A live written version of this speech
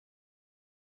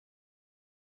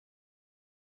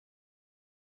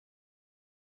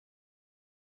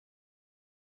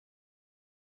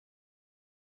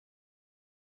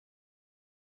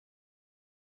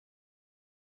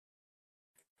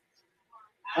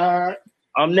All right.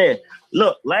 I'm there.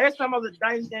 Look, last time I was at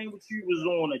Dice Game with you was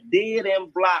on a dead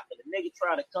end block, and the nigga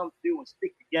tried to come through and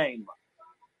stick the game up.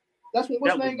 That's when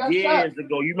what's That name was got years shot.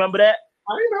 ago. You remember that?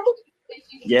 I remember.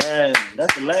 Yeah,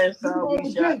 that's the last time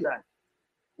we shot that.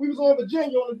 We was on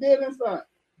Virginia on the dead end side.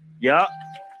 Yup.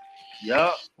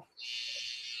 Yup.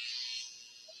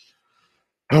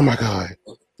 Oh my God.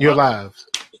 You're live.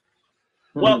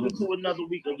 Welcome to another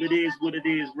week of It Is What It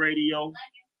Is Radio.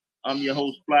 I'm your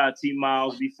host, Fly T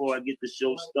Miles. Before I get the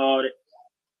show started,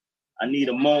 I need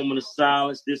a moment of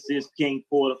silence. This is King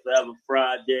Porter Forever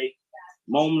Friday.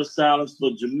 Moment of silence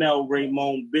for Jamel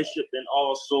Raymond Bishop, and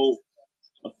also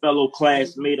a fellow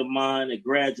classmate of mine that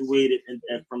graduated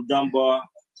from Dunbar,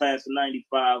 class of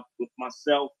 95, with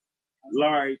myself,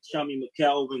 Larry Chummy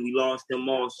McKelvin. We lost him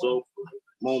also.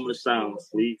 Moment of silence,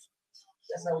 please.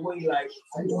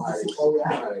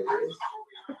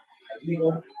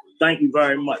 Thank you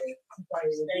very much.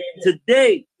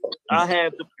 Today, I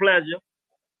have the pleasure.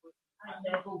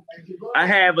 I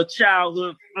have a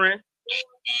childhood friend.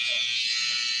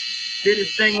 Did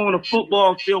his thing on the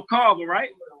football field, Carver, right?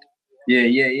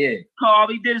 Yeah.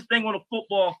 Carver, he did his thing on the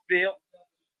football field.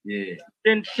 Yeah.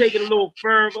 Then take it a little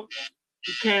further.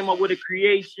 He came up with a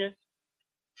creation.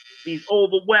 These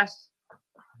over west,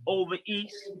 over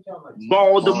east,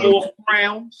 Baltimore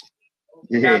Browns.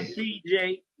 Yeah. Got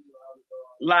DJ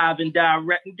live and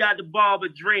direct. We got the Barber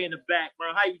Dre in the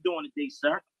background. How you doing today,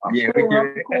 sir? Yeah, we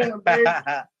good.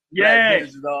 Yeah.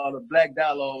 This is all the black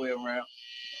dollar all the way around.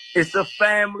 It's a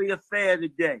family affair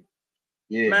today.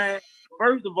 Yeah. Man,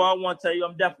 first of all, I want to tell you,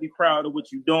 I'm definitely proud of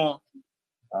what you're doing.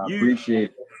 I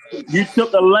appreciate it. You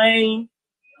took a lane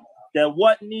that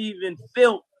wasn't even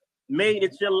filled, made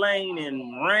it your lane,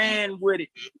 and ran with it.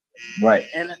 Right.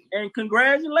 And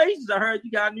congratulations. I heard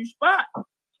you got a new spot.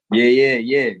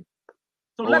 Yeah.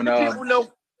 So let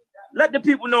the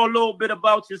people know a little bit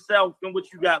about yourself and what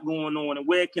you got going on, and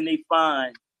where can they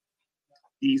find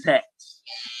these hats?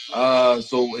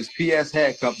 So it's PS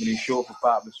Hat Company, short for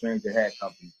Popular Stranger Hat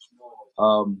Company.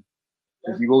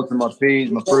 If you go to my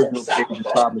page, my personal page is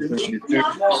Popular Stranger 2.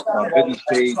 My business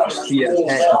page is PS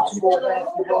Hat Company.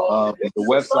 The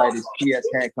website is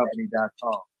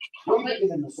pshatcompany.com.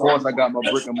 Of course, I got my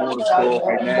brick and mortar store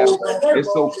right now.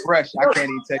 It's so fresh, I can't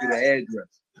even tell you the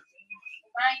address.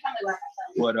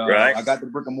 But right. I got the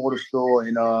brick and mortar store,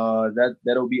 and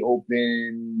that'll be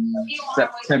open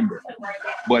September.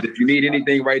 But if you need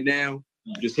anything right now,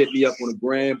 just hit me up on the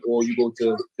gram, or you go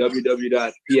to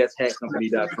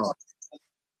www.pshatcompany.com.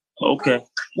 Okay.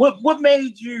 What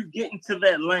made you get into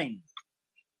that lane?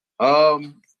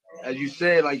 As you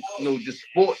said, just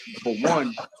sport for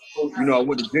one. I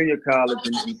went to junior college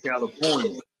in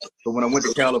California. So when I went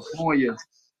to California,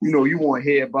 you want to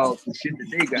hear about the shit that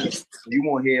they got. You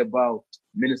want to hear about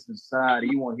Minister Society.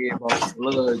 You want to hear about the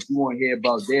Bloods. You want to hear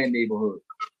about their neighborhood.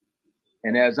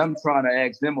 And as I'm trying to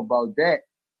ask them about that,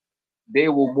 they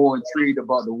were more intrigued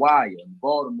about the Wire in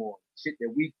Baltimore, shit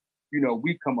that we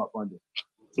come up under.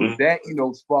 So that,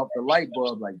 sparked the light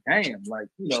bulb, like, damn,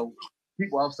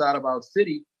 people outside of our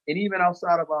city and even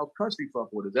outside of our country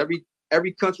fuck with us.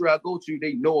 Every country I go to,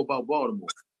 they know about Baltimore.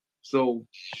 So,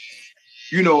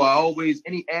 I always,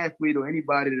 any athlete or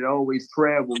anybody that always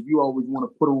travel, you always want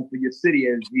to put on for your city,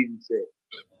 as Jesus said.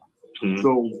 Mm-hmm.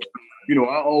 So,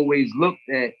 I always looked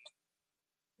at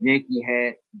Yankee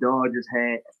hat, Dodgers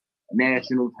hat,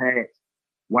 Nationals hat,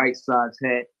 White Sox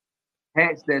hat,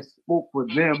 hats that spoke for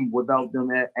them without them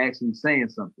actually saying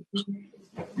something. If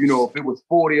it was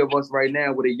 40 of us right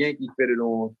now with a Yankee fitted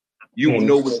on, you would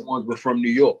know which ones were from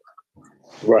New York.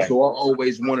 Right. So I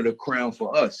always wanted a crown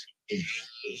for us.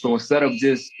 So instead of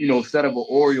an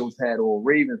Orioles hat or a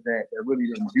Ravens hat, that really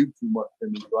didn't do too much for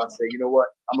me. So I said, you know what?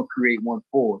 I'm going to create one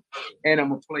for us. And I'm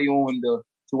going to play on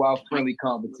to our friendly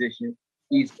competition,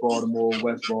 East Baltimore,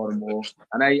 West Baltimore.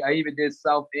 And I even did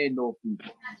South and North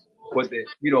people. But the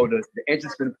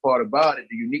interesting part about it,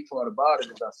 the unique part about it,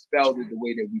 is I spelled it the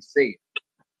way that we say it.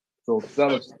 So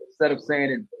instead of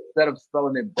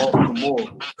spelling it Baltimore,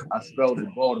 I spelled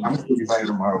it Baltimore.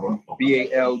 Baldamore.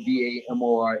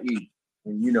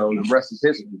 And the rest is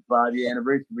history. 5-year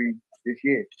anniversary this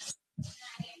year.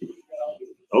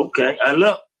 Okay. I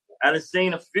done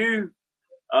seen a few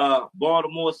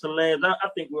Baltimore celebs. I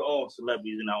think we're all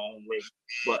celebrities in our own way.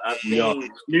 But I've seen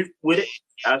Snoop with it.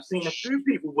 I've seen a few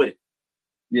people with it.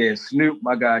 Yeah, Snoop,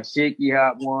 my guy, Shaky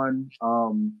Hot one.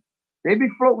 They be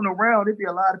floating around. There be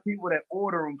a lot of people that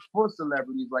order them for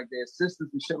celebrities, like their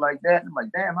assistants and shit like that. And I'm like,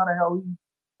 damn, how the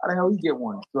hell he get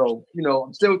one? So,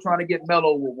 I'm still trying to get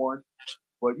mellow with one.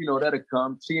 But, that'll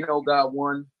come. Chino got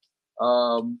one.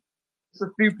 It's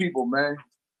a few people, man.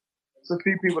 It's a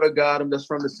few people that got them that's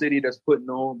from the city that's putting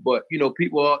on, but you know,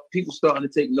 people starting to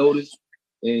take notice,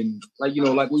 and like you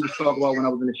know, like we was talking about when I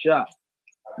was in the shop.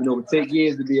 You know, it take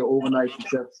years to be an overnight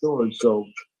success story. So,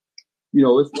 you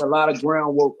know, it's a lot of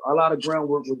groundwork. A lot of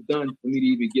groundwork was done for me to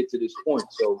even get to this point.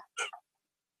 So,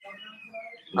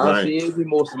 I see even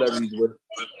more celebrities with it.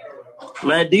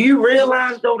 Man, do you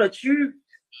realize though that you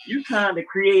kind of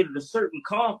created a certain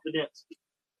confidence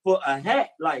for a hat?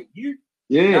 Like you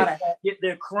gotta get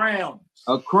their crown.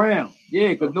 A crown, yeah,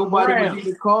 because nobody was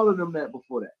even calling them that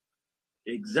before that.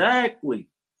 Exactly.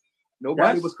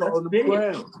 Nobody was calling them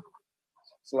crowns.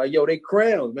 So like, yo, they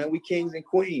crowns, man. We kings and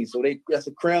queens, so that's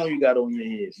a crown you got on your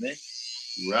head, man.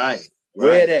 Right.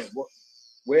 Wear that.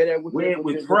 Wear that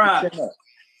with pride.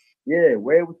 Yeah,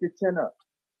 wear it with your chin up.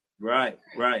 Right.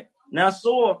 Now, I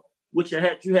saw with your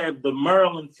hat, you have the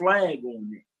Maryland flag on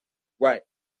it. Right.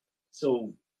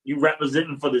 So you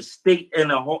representing for the state as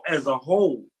a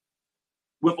whole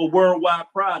with a worldwide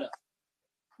product.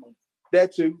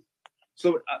 That too.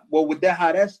 So, well, with that,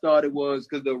 how that started was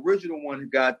because the original one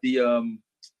got the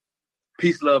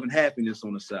peace, love, and happiness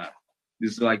on the side.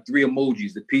 There's like 3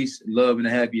 emojis: the peace, love, and the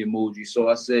happy emoji. So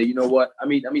I said, you know what?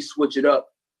 Let me switch it up.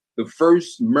 The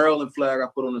first Maryland flag I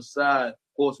put on the side, of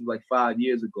course, was like 5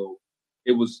 years ago.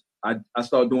 It was I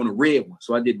started doing a red one,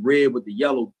 so I did red with the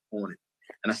yellow on it.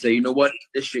 And I said, you know what?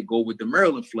 This should go with the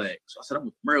Maryland flag. So I said, I'm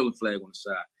with the Maryland flag on the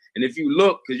side. And if you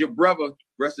look, because your brother,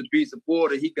 rest in peace,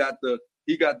 supporter, he got the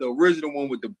original one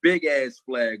with the big ass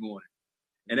flag on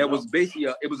it. And that was basically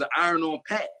it was an iron-on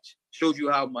patch. Shows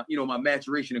you how my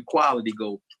maturation and quality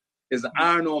go. It's an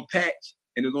iron-on patch,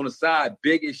 and it's on the side,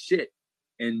 big as shit.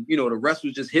 And you know, the rest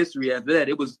was just history after that.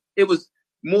 It was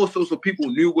more so people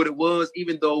knew what it was,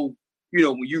 even though, you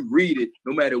know, when you read it,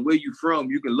 no matter where you're from,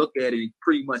 you can look at it and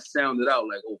pretty much sound it out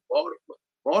like, oh,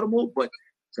 Baltimore. But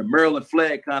the Maryland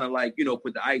flag kind of like, you know,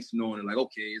 put the icing on it, like,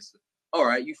 okay, it's all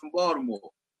right, you from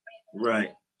Baltimore.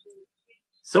 Right.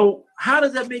 So how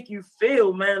does that make you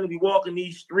feel, man, to be walking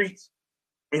these streets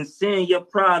and seeing your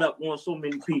product on so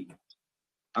many people?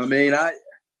 I mean, I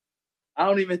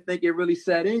don't even think it really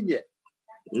set in yet.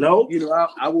 No, you know,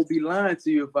 I will be lying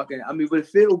to you if I can. I mean, but it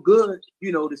feels good,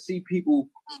 you know, to see people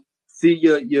see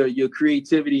your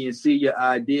creativity and see your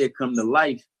idea come to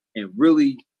life and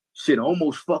really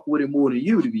almost fuck with it more than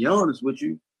you, to be honest with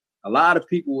you. A lot of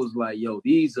people was like, yo,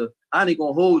 I ain't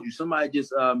gonna hold you. Somebody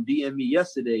just DM'd me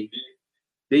yesterday.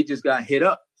 They just got hit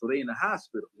up, so they in the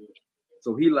hospital.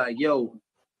 So he like, yo,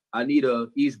 I need a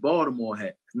East Baltimore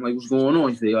hat. I'm like, what's going on?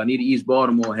 He said, yo, I need an East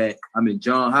Baltimore hat. I'm in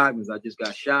John Hopkins. I just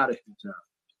got shot a few times.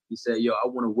 He said, yo, I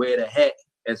want to wear the hat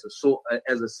as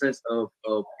a sense of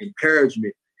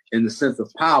encouragement and the sense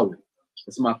of power.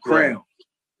 It's my crown.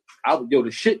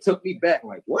 The shit took me back.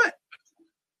 Like, what?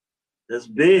 That's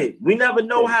big. We never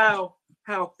know how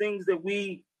things that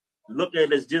we look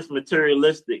at as just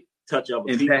materialistic touch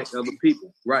impact other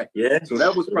people. Right. Yeah. So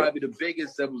that was probably the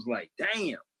biggest. That was like,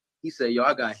 damn. He said, yo,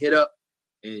 I got hit up,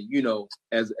 and you know,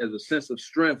 as a sense of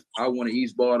strength, I want an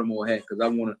East Baltimore hat because I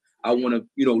want to,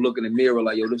 you know, look in the mirror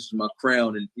like, yo, this is my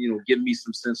crown, and you know, give me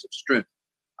some sense of strength.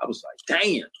 I was like,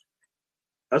 damn.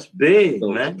 That's big,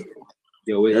 man.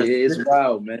 Yo, it's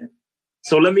wild, man.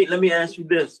 So let me ask you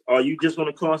this: are you just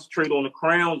going to concentrate on the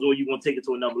crowns, or you want to take it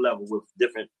to another level with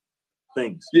different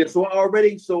things? Yeah. So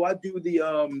I do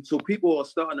the so people are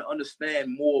starting to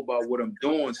understand more about what I'm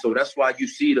doing. So that's why you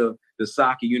see the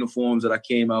soccer uniforms that I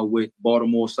came out with,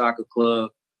 Baltimore Soccer Club.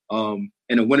 In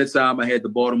the wintertime, I had the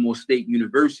Baltimore State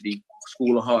University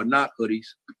School of Hard Knock hoodies.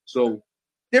 So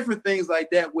different things like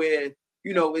that where,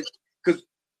 you know, it's because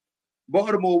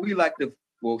Baltimore, we like to.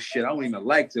 Well, shit, I don't even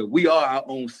like to. We are our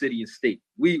own city and state.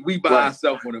 We buy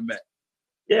ourselves on the map.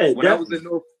 Yeah. When I was in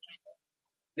North,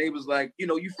 they was like, you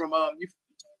know, you from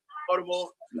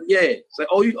Baltimore? Yeah. It's like,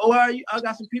 how are you? I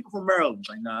got some people from Maryland. It's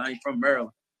like, nah, I ain't from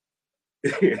Maryland.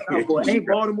 Ain't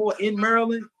Baltimore in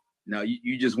Maryland? No,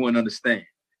 you just wouldn't understand.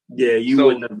 Yeah,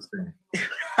 wouldn't understand.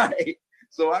 Right.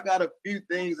 So I got a few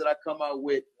things that I come out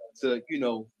with to, you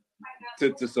know,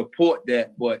 to support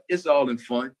that, but it's all in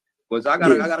fun. But I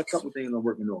got a couple things I'm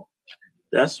working on.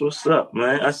 That's what's up,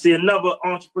 man. I see another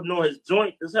entrepreneur has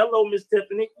joined us. Hello, Miss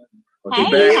Tiffany.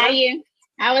 Hey, how you?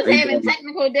 I was having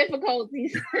technical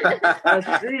difficulties. I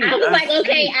was like,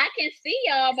 okay, I can see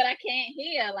y'all, but I can't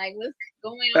hear. Like, what's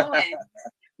going on?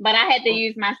 But I had to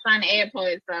use my son's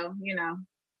AirPods, so you know.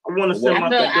 I want to say I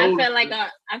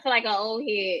feel like an old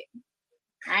head.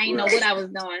 I ain't know what I was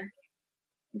doing.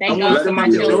 Thank God for my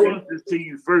children. To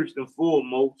you first and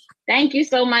foremost. Thank you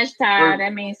so much, Todd.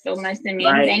 That means so much to me.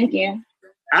 Like, thank you.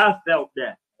 I felt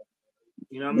that.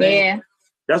 You know what I mean? Yeah.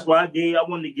 That's why I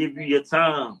wanted to give you your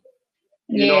time.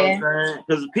 You know what I'm saying?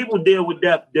 Because people deal with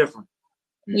death different.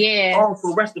 Yeah.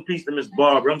 Also, rest in peace to Miss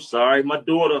Barbara. I'm sorry. My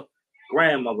daughter,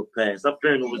 grandmother passed. Her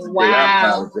funeral was today. Wow. I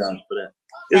apologize for that.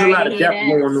 There's a lot of death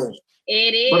going on.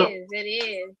 It is. It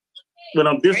is.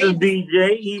 But this is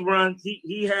DJ. He runs.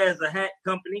 He has a hat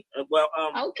company.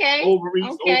 Over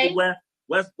East, over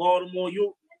West Baltimore.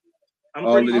 I'm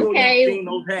pretty sure you've seen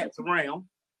those hats around.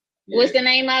 What's the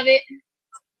name of it?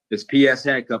 It's PS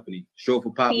Hat Company. Short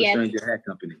for Papa Stranger Hat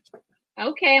Company.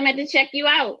 Okay, I'm going to check you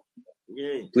out.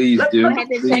 Yeah. Please do. I have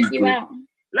to check you out.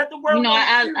 Let the world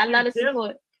I love the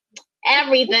support.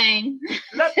 Everything.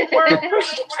 Let the world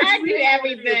I do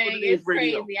everything. It's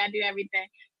crazy. I do everything.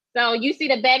 So you see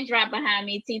the backdrop behind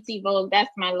me, TT Vogue.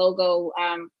 That's my logo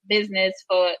business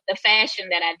for the fashion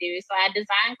that I do. So I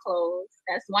design clothes.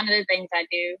 That's one of the things I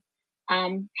do.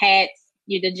 Hats.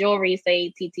 The jewelry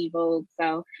say TT Vogue.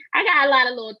 So I got a lot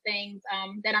of little things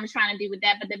that I'm trying to do with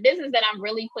that. But the business that I'm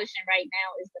really pushing right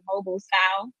now is the mobile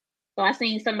style. So I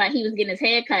seen somebody, he was getting his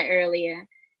hair cut earlier.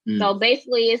 So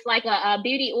basically it's like a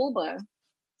beauty Uber.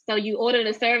 So you order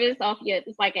the service off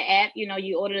it's like an app,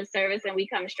 you order the service and we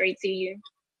come straight to you.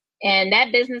 And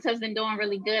that business has been doing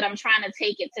really good. I'm trying to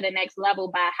take it to the next level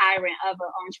by hiring other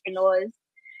entrepreneurs.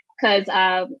 Cause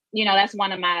that's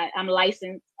one of I'm a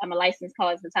licensed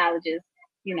cosmetologist,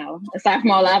 aside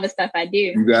from all the other stuff I do.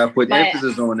 You gotta put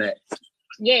emphasis on that.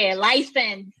 Yeah,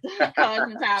 licensed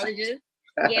cosmetologist.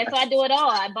 Yeah, so I do it all.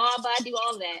 I barber, I do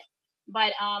all that.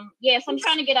 But so I'm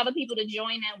trying to get other people to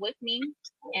join in with me.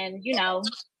 And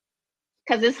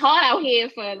because it's hard out here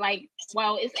for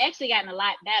it's actually gotten a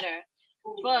lot better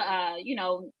for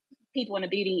people in the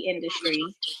beauty industry.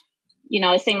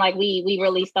 It seemed like we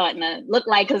really starting to look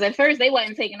like, because at first they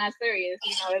wasn't taking us serious,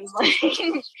 it was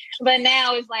like, but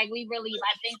now it's like we really,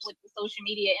 I think with the social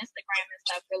media, Instagram and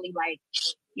stuff, really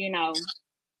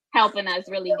helping us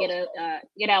really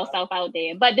get ourselves out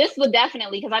there. But this would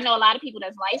definitely, because I know a lot of people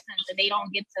that's licensed and they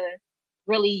don't get to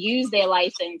really use their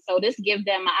license. So this gives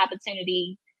them an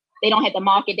opportunity. They don't have to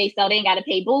market themselves. They ain't got to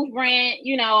pay booth rent,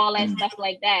 all that stuff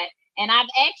like that. And I've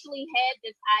actually had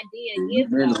this idea years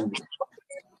ago.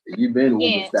 You've been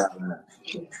Uber style now.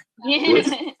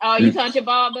 Yeah. Oh, you talking your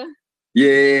barber?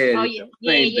 Yeah. Oh, yeah.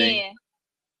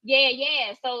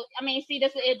 Yeah. So, I mean, see,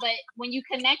 this is it, but when you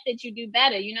connect it, you do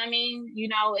better. You know what I mean?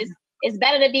 It's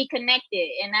better to be connected.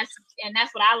 And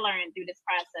that's what I learned through this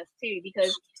process too,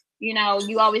 because,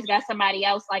 you always got somebody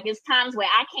else. Like, it's times where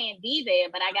I can't be there,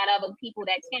 but I got other people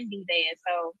that can be there.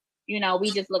 So,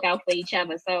 we just look out for each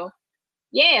other. So,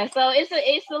 yeah, so it's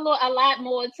a lot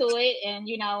more to it, and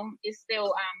it's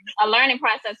still a learning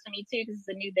process for me too, because it's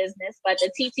a new business. But the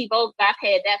TT Vogue, I've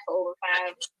had that for over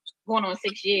going on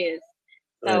 6 years.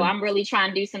 So I'm really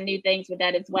trying to do some new things with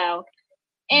that as well,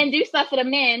 and do stuff for the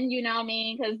men. You know what I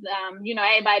mean? Because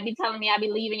everybody be telling me I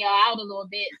be leaving y'all out a little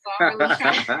bit, so I'm really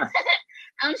trying.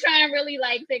 I'm trying to really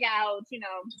figure out,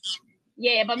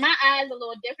 Yeah, but my eyes are a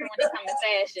little different when it comes to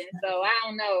fashion, so I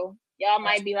don't know. Y'all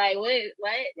might be like, what?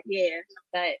 Yeah,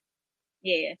 but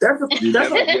yeah. That's a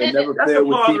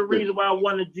part of the reason why I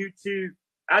wanted you to.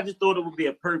 I just thought it would be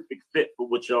a perfect fit for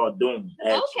what y'all doing.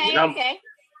 Actually. Okay.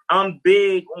 I'm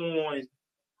big on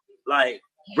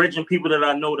bridging people that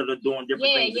I know that are doing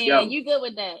different things together. You good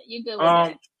with that? You good with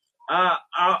that?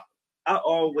 I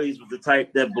always was the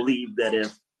type that believed that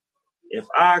if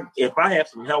I have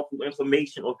some helpful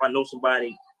information, or if I know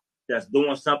somebody that's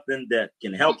doing something that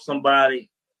can help somebody,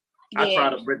 I try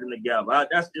to bring them together.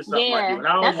 That's just something I do. And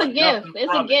I don't that's a gift.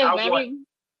 It's a gift.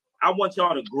 I want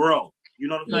y'all to grow. You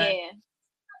know what I'm saying? Yeah.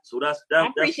 So that's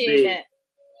appreciate big. that.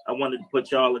 I wanted to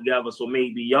put y'all together so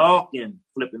maybe y'all can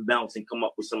flip and bounce and come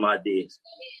up with some ideas.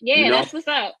 Yeah, that's what's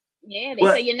up. Yeah, they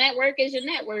say your network is your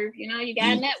network. You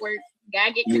got a network. You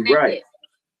gotta get connected. Right.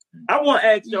 I want to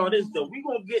ask y'all this though. We're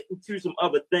gonna get into some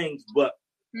other things, but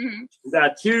we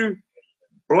got 2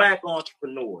 Black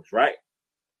entrepreneurs, right?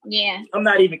 Yeah. I'm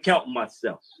not even counting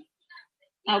myself.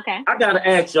 Okay. I gotta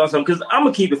ask y'all something, because I'm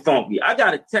gonna keep it funky. I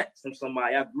got a text from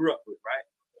somebody I grew up with,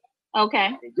 right? Okay.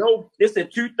 And this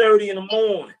at 2:30 in the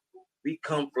morning. We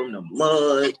come from the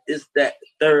mud. This, that, the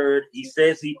third. He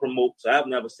says he promotes. I've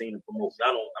never seen him promote.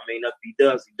 If he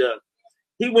does, he does.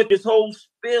 He went this whole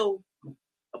spill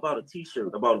about a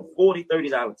t-shirt, about a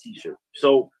 $40-$30 t-shirt.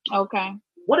 So, okay.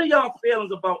 What are y'all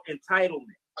feelings about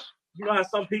entitlement? You know how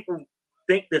some people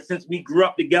think that since we grew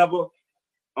up together,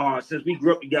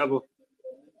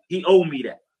 he owed me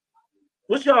that.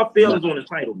 What's y'all feelings on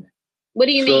entitlement? What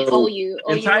do you mean owe you?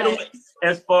 Entitlement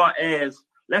as far as,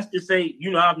 let's just say,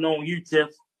 I've known you, Tiff.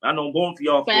 I know both of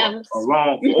y'all for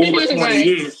over 20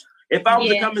 years. If I was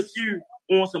to come at you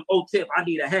on some, Tiff, I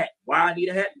need a hat. Why I need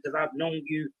a hat? Because I've known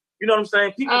you. You know what I'm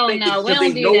saying? People think it's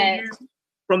because they know you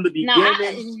from the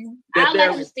beginning that I'll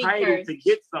they're let you speak entitled first. to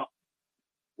get something?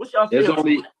 What's y'all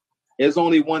feeling? There's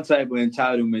only one type of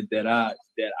entitlement that I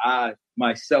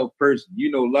myself personally, you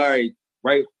know, Larry,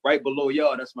 right below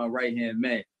y'all, that's my right hand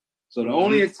man. So the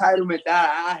only entitlement that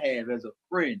I have as a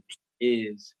friend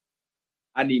is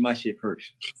I need my shit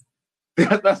first.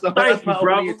 that's my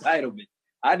only entitlement.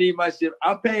 I need my shit.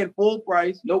 I'm paying full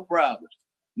price, no problem.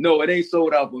 No, it ain't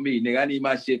sold out for me, nigga. I need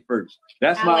my shit first.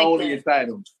 That's my only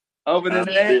entitlement. Other than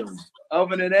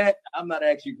that, I'm not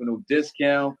asking you for no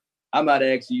discount. I'm not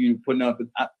asking you to put nothing.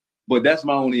 But that's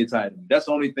my only entitlement. That's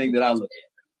the only thing that I look at,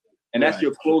 and that's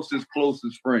your closest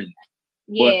friend.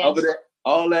 Yeah. But other than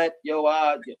all that, yo,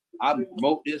 I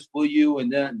promote this for you,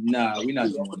 and then nah, we're not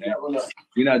doing that.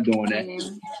 We're not doing that.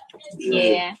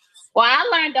 Yeah. Well, I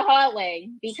learned the hard way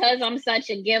because I'm such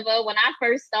a giver. When I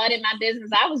first started my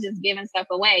business, I was just giving stuff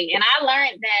away. And I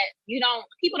learned that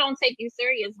people don't take you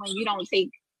serious when you don't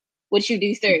take what you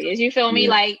do serious. You feel me?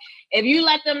 Like, if you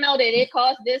let them know that it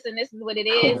costs this and this is what it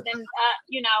is, then,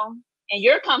 and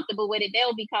you're comfortable with it,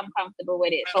 they'll become comfortable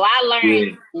with it. So I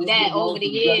learned that over the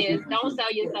years. Don't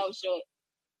sell yourself short.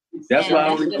 That's why I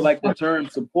don't even like the term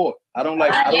support. I don't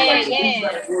like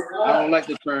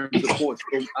the term support.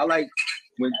 So I like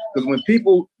when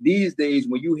people these days,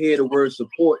 when you hear the word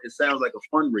support, it sounds like a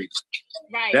fundraiser.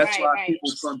 That's why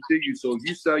people come to you. So if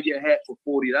you sell your hat for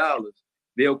 $40,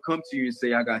 they'll come to you and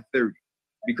say, I got 30,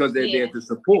 because they're there to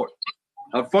support.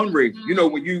 A fundraiser, you know,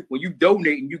 when you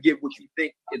donate and you get what you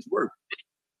think it's worth.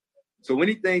 So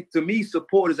anything, to me,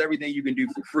 support is everything you can do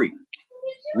for free.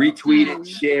 Retweet it,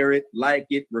 share it, like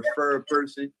it, refer a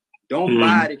person. Don't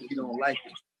buy it if you don't like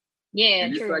it. Yeah,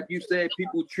 and just like you said,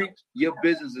 people treat your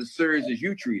business as serious as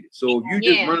you treat it. So if you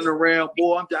just running around,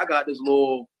 boy, I got this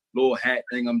little hat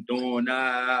thing I'm doing.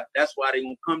 That's why they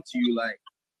gonna come to you like,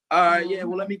 all right, yeah,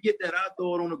 well, let me get that. I'll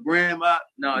throw it on the gram.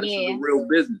 This is a real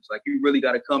business. Like, you really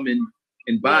got to come in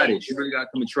and buy this. You really got to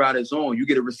come and try this on. You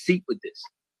get a receipt with this.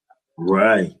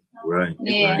 Right.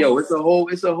 Yeah. Yo, it's a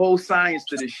whole science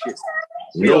to this shit.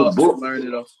 Learn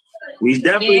it up. We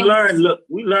definitely learned. Look,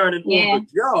 we learned it on the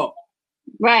job.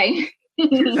 Right.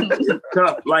 It's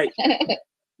tough. Like,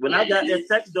 when I got that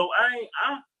text though,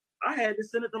 I had to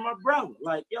send it to my brother.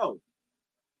 Like, yo,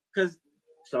 because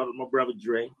shout out to my brother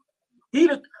Dre.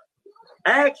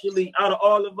 Actually, out of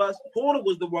all of us, Porter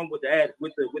was the one with the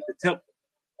temper.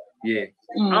 Yeah.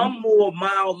 I'm more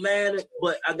mild-mannered,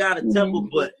 but I got a temper,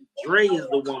 but Dre is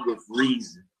the one with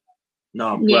reason.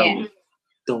 No, brother,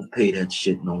 don't pay that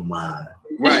shit no mind.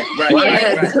 Right.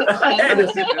 I had to,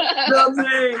 you know what I'm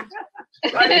saying?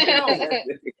 Like,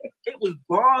 it was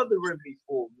bothering me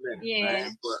for a minute,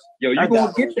 man. But you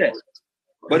gonna get that.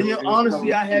 But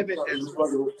honestly, I haven't,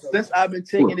 since I've been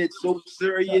taking it so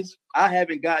serious, I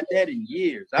haven't got that in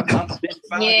years. I've been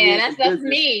 5 years. That's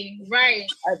me,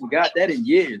 right? I haven't got that in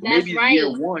years. That's maybe year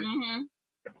one.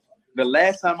 The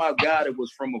last time I got it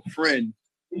was from a friend.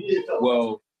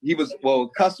 Well, he was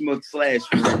customer / friend.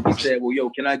 He said, "Well, yo,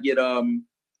 can I get I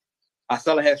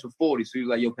sell a hat for 40." So he was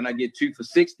like, "Yo, can I get 2 for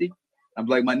 60?" I'm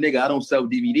like, "My nigga, I don't sell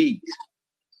DVDs.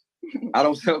 I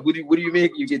don't sell. What do you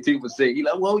mean you get 2 for 60?" He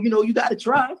like, "Well, you got to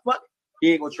try. Fuck."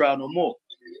 He ain't gonna try no more.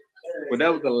 But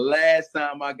that was the last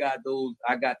time I got those.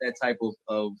 I got that type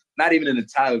of not even an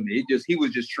entitlement. He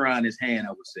was just trying his hand,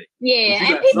 I would say. Yeah,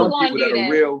 and people want to do that.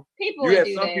 You have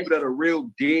some people that are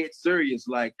real dead serious.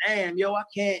 Like, damn, yo, I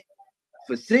can't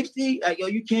for 60. Like, yo,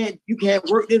 you can't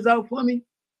work this out for me.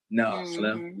 No,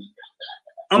 Slim.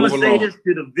 I'm gonna say this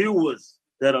to the viewers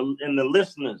that are and the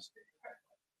listeners.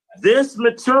 This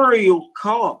material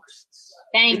costs.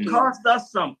 It costs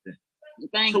us something.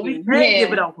 So we can't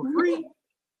give it out for free.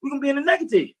 We're gonna be in the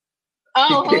negative.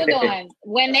 Oh, hold on.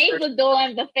 When they were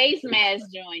doing the face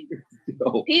mask joint,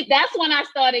 that's when I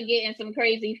started getting some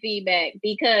crazy feedback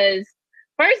because,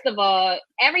 first of all,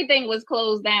 everything was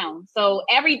closed down. So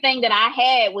everything that I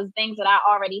had was things that I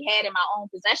already had in my own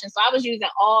possession. So I was using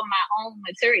all my own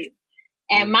material.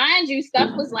 And mind you,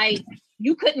 stuff was like,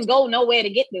 you couldn't go nowhere to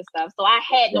get this stuff. So I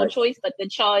had no choice but to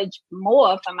charge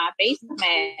more for my face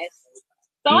mask.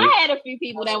 So I had a few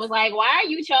people that was like, why are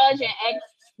you charging X,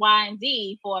 Y, and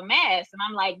Z for a mask? And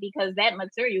I'm like, because that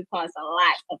material costs a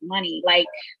lot of money. Like,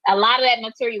 a lot of that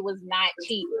material was not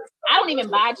cheap. I don't even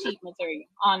buy cheap material,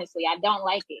 honestly. I don't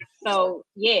like it. So,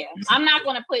 yeah, I'm not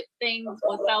going to put things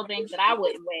or sell things that I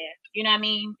wouldn't wear. You know what I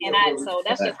mean? And so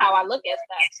that's just how I look at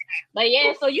stuff. But,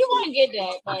 yeah, so you're going to get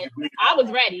that. But I was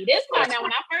ready. This time now,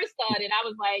 when I first started, I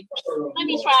was like, let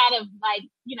me try to, like,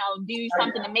 do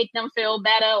something to make them feel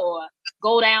better or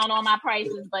go down on my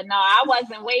prices, but no, I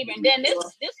wasn't wavering. Then this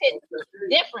hit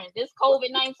different. This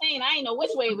COVID-19, I didn't know which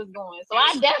way it was going, so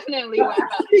I definitely wasn't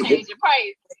about to change the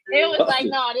price. It was like,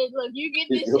 no, look, you get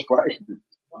this shit.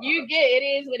 You get it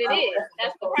is what it is.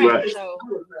 That's the price. Right. So,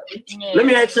 yeah. Let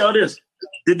me ask y'all this: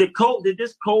 Did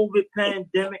this COVID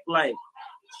pandemic like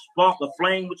spark a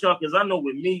flame with y'all? Because I know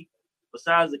with me,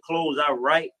 besides the clothes I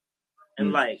write.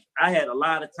 And like I had a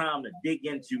lot of time to dig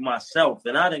into myself,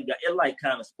 and I didn't got it like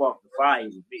kind of sparked the fire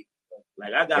with me.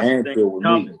 Like I got some things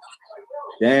coming.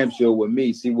 Damn sure with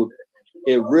me. See what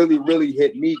it really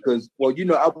hit me because well, you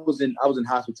know, I was in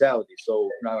hospitality, so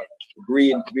you know,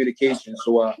 degree in communication.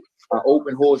 So I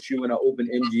opened Horseshoe and I opened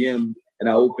MGM and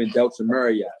I opened Delta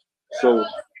Marriott. So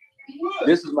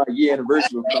this is my year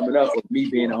anniversary coming up of me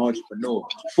being an entrepreneur,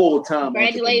 full-time.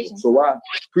 Congratulations. So I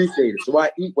appreciate it. So I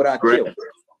eat what I kill.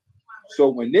 So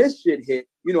when this shit hit,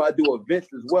 you know, I do events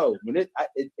as well. When it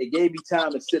gave me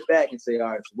time to sit back and say, all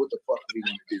right, so what the fuck are we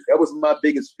gonna do? That was my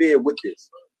biggest fear with this.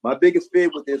 My biggest fear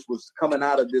with this was coming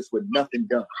out of this with nothing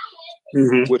done,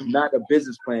 with not a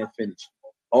business plan finished.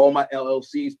 All my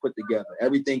LLCs put together,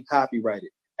 everything copyrighted,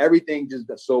 everything just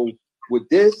so with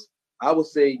this, I would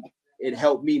say it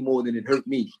helped me more than it hurt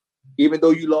me. Even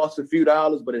though you lost a few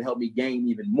dollars, but it helped me gain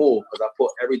even more because I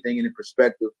put everything in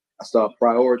perspective. I started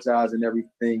prioritizing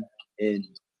everything. And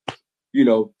you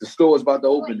know the store is about to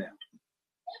open now.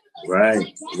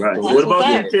 Right. What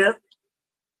about you, Tiff?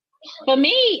 For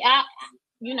me, I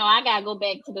gotta go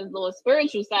back to this little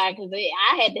spiritual side because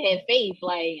I had to have faith.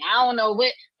 Like I don't know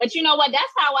what, but you know what?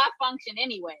 That's how I function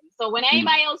anyway. So when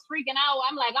anybody else freaking out,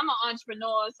 I'm like, I'm an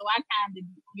entrepreneur, so I kind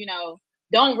of,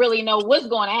 don't really know what's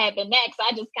going to happen next.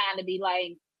 I just kind of be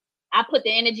like, I put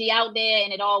the energy out there,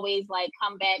 and it always like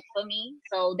come back for me.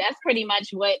 So that's pretty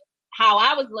much how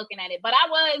I was looking at it, but I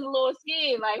was a little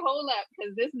scared, like, hold up,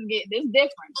 because this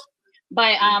different.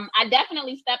 But I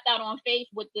definitely stepped out on faith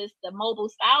with the mobile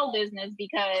style business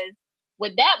because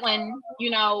with that one,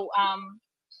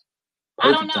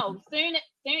 I don't know. Soon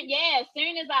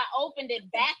as I opened it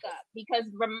back up, because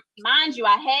mind you,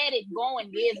 I had it going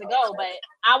years ago, but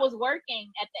I was working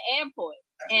at the airport,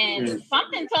 and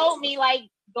something told me like,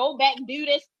 go back, do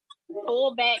this.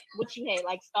 Pull back what you had,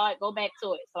 like go back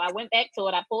to it. So I went back to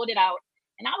it, I pulled it out,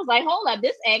 and I was like, hold up,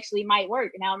 this actually might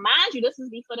work. Now, mind you, this is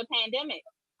before the pandemic.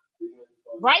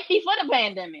 Right before the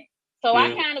pandemic. So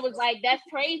I kind of was like, that's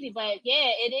crazy, but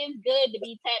yeah, it is good to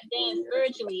be tapped in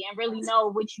spiritually and really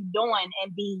know what you're doing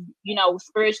and be,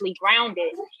 spiritually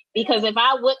grounded. Because if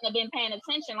I wouldn't have been paying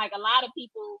attention, like a lot of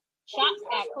people, shops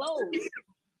got closed.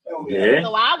 Yeah.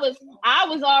 So I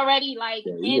was already like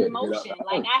in motion.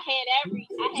 Like I had everything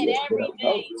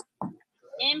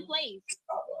in place.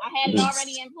 I had it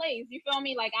already in place. You feel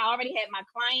me? Like I already had my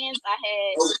clients.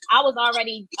 I was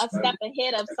already a step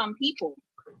ahead of some people.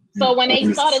 So when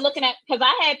they started looking at, because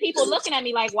I had people looking at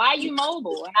me like, why are you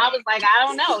mobile? And I was like, I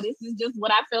don't know. This is just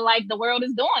what I feel like the world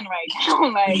is doing right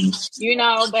now.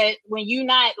 Like, but when you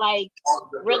not like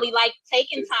really like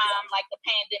taking time, like the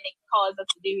pandemic caused us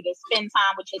to do, to spend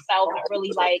time with yourself and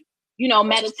really like,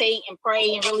 meditate and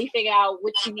pray and really figure out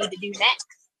what you need to do next.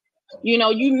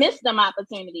 You missed them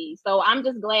opportunities. So I'm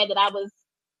just glad that I was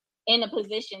in a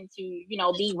position to,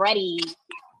 be ready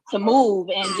to move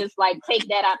and just like take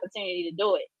that opportunity to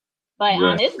do it. But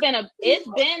it's been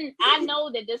I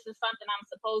know that this is something I'm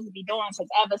supposed to be doing because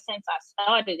ever since I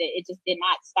started it, it just did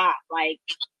not stop. Like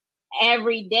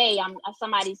every day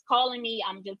somebody's calling me,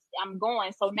 I'm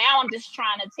going. So now I'm just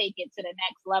trying to take it to the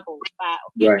next level by,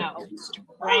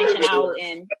 branching out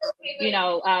and,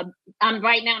 I'm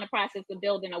right now in the process of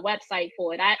building a website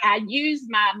for it. I use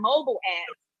my mobile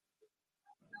app.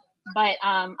 But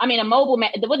a mobile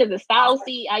what is it,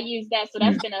 StyleSeat? I use that, so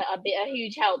that's been a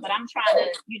huge help. But I'm trying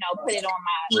to, put it on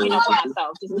my, for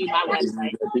myself, just do my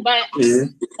website. But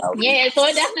yeah, so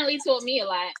it definitely taught me a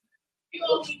lot.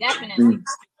 Definitely.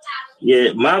 Yeah,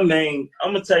 I'm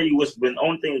gonna tell you what's been the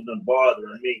only thing that's been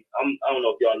bothering me. I don't know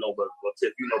if y'all know, but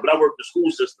Tiff, but I work the school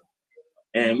system,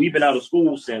 and we've been out of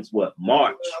school since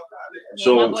March. Yeah,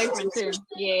 so my boyfriend too.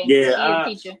 Yeah,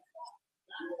 teacher.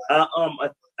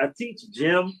 I teach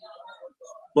gym,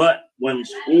 but when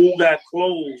school got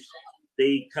closed,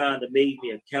 they kind of made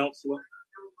me a counselor,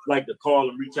 like to call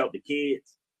and reach out to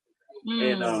kids.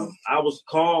 And I was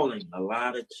calling a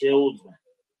lot of children.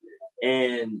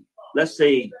 And let's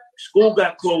say school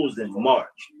got closed in March.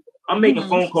 I'm making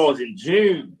phone calls in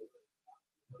June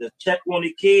to check on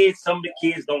the kids. Some of the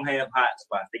kids don't have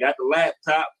hotspots. They got the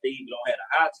laptop, they even don't have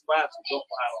the hotspots, so don't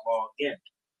know how to log in.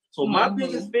 So my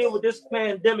biggest fear with this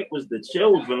pandemic was the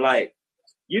children. Like,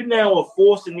 you now are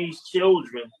forcing these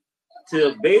children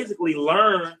to basically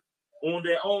learn on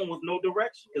their own with no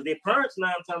direction because their parents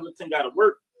 9 times out of 10 got to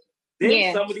work.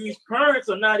 Then some of these parents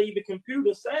are not even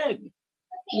computer savvy.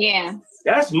 Yeah.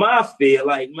 That's my fear.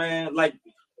 Like, man, like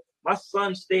my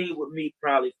son stayed with me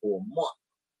probably for a month.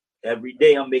 Every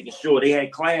day I'm making sure they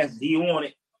had classes, he on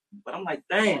it. But I'm like,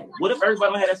 damn, what if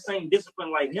everybody had that same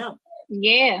discipline like him?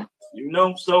 Yeah. You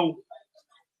know, so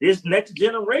this next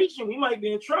generation, we might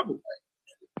be in trouble.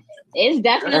 It's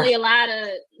definitely a lot of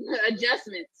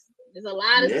adjustments. There's a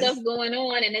lot of stuff going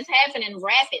on, and it's happening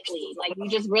rapidly. Like, you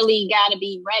just really got to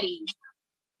be ready,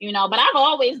 you know. But I've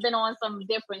always been on some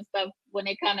different stuff when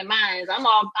it comes to mines. I'm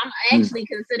actually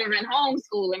considering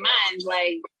homeschooling mines,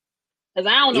 like, because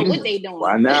I don't know what they doing.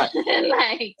 Why not?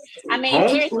 Like, I mean,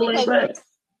 seriously,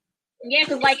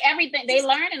 because like everything they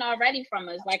learning already from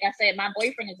us. Like I said, my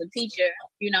boyfriend is a teacher.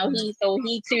 You know,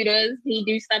 he tutors, he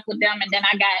do stuff with them, and then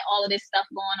I got all of this stuff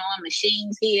going on,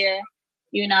 machines here,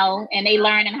 you know, and they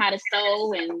learning how to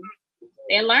sew, and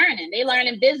they're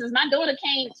learning business. My daughter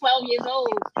came 12 years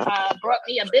old, brought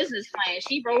me a business plan.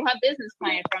 She wrote her business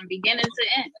plan from beginning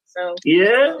to end. So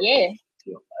yeah.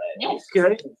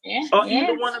 Okay. Yeah. Are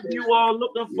either one of you all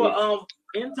looking for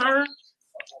interns?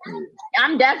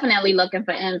 I'm definitely looking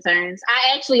for interns.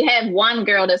 I actually have one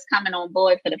girl that's coming on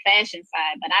board for the fashion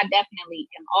side, but I definitely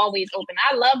am always open.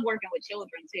 I love working with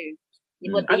children too,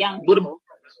 with the young people.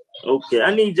 Okay,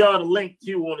 I need y'all to link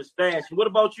you on this fashion. What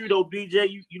about you though, BJ?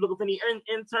 You looking for any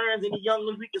interns, any young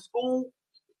ones we can school?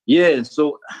 Yeah.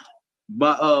 So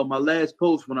my last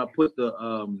post when I put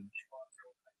the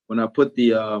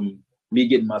me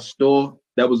getting my store,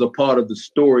 that was a part of the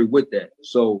story with that.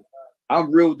 So I'm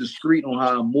real discreet on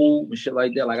how I move and shit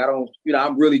like that. Like I don't, you know,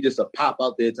 I'm really just a pop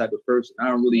out there type of person. I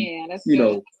don't really, you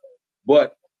know,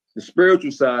 but the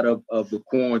spiritual side of the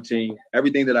quarantine,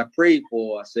 everything that I prayed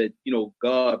for, I said, you know,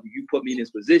 God, you put me in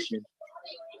this position,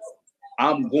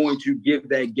 I'm going to give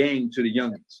that game to the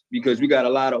youngins because we got a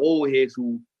lot of old heads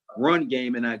who run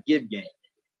game and not give game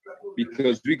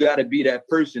because we got to be that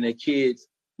person that kids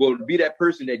will be that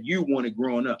person that you wanted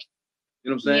growing up. You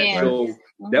know what I'm saying? Yeah. So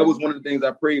that was one of the things I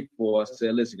prayed for. I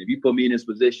said, listen, if you put me in this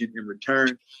position in return,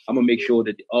 I'm going to make sure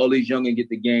that all these youngins get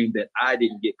the game that I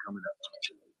didn't get coming up.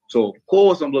 So, of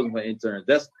course, I'm looking for interns.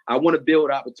 I want to build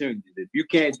opportunities. If you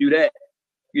can't do that,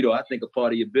 you know, I think a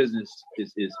part of your business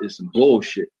is some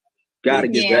bullshit. Got to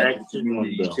get back.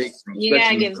 You got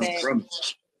to get back.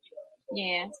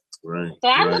 Yeah. Right. So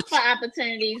I look for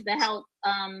opportunities to help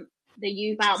the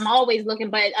youth out. I'm always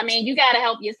looking, but I mean, you got to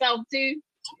help yourself too.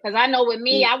 Because I know with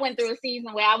me, I went through a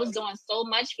season where I was doing so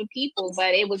much for people,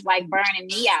 but it was like burning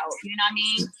me out. You know what I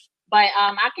mean? But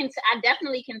I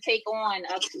definitely can take on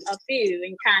a few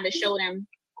and kind of show them,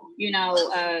 you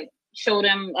know, show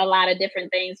them a lot of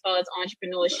different things as far as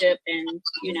entrepreneurship. And,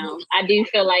 you know, I do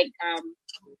feel like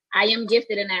I am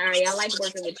gifted in that area. I like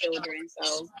working with children.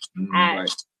 So I'm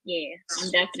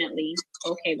definitely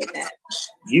okay with that.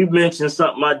 You mentioned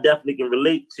something I definitely can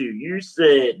relate to. You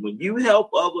said when you help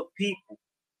other people,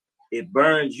 it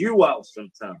burns you out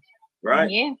sometimes,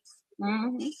 right? Yeah.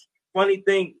 Mm-hmm. Funny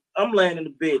thing, I'm laying in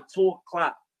the bed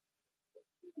 2:00,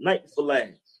 night before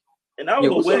last. And I don't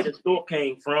know where this thought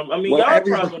came from. I mean, y'all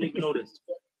probably don't even know this.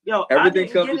 Yo, everything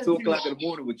comes at 2:00 in the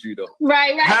morning with you, though.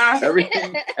 Right.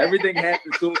 Everything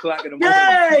happens 2:00 in the morning.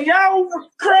 Yeah, y'all were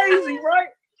crazy, right?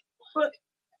 But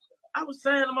I was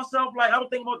saying to myself, like, I was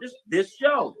thinking about this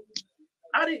show.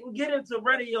 I didn't get into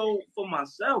radio for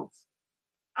myself.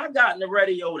 I got in the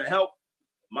radio to help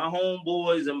my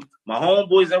homeboys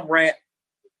that rap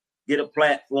get a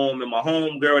platform, and my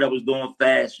homegirl that was doing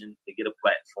fashion to get a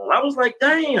platform. I was like,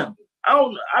 damn,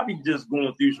 I be just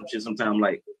going through some shit sometimes.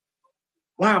 Like,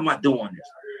 why am I doing this?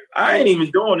 I ain't even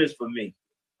doing this for me.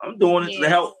 I'm doing it to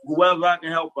help whoever I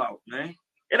can help out, man.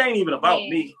 It ain't even about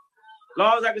me. As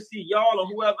long as I can see y'all or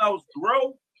whoever else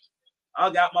grow, I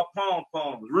got my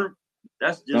pom-poms root.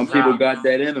 That's just some people got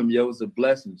that in them, yo. It's a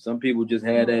blessing. Some people just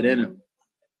had that in them.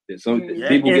 Some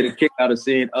people get a kick out of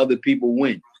seeing other people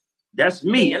win. That's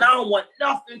me, and I don't want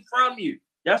nothing from you.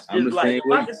 That's just like,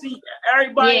 if I can see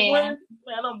everybody win,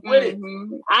 man, I'm with it.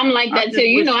 I'm like that too.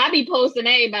 You know, I be posting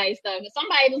everybody's stuff. If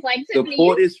somebody was like, Tiffany,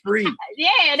 support is free.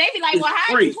 Yeah, they be like, well,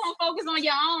 how are you going to focus on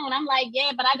your own? I'm like,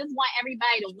 yeah, but I just want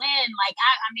everybody to win. Like,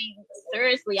 I mean,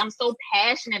 seriously, I'm so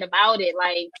passionate about it.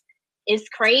 Like, it's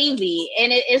crazy.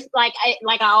 And it's like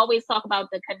I always talk about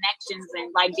the connections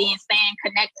and like staying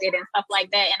connected and stuff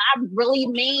like that. And I really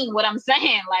mean what I'm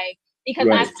saying. Like, because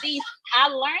I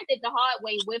learned it the hard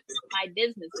way with my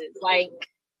businesses. Like,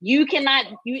 you cannot,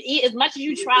 as much as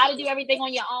you try to do everything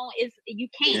on your own, you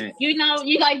can't. You know,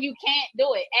 you can't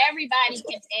do it. Everybody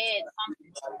can add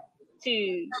something to,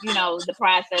 you know, the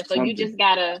process. So you just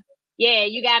gotta, yeah,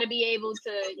 you got to be able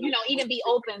to, even be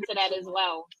open to that as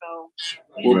well. So,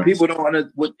 well, people don't want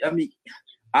to. I mean,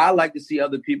 I like to see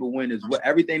other people win as well.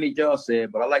 Everything that y'all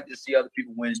said, but I like to see other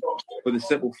people win for the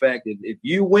simple fact that if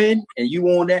you win and you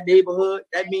own that neighborhood,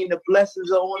 that means the blessings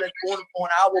are on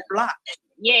our block.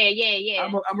 Yeah.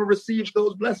 I'm gonna receive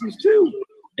those blessings too.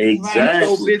 Exactly.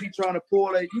 I'm so busy trying to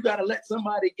pull it. You gotta let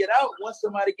somebody get out. Once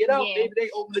somebody get out, maybe they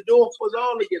open the door for us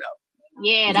all to get out.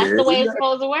 Yeah, that's the way it's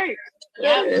supposed to work.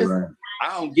 Yeah. Right.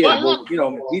 I don't get it,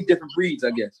 but we different breeds,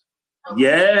 I guess.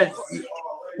 Yeah.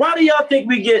 Why do y'all think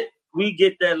we get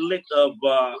that lick of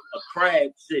a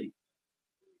crab city?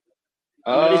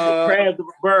 They say crabs of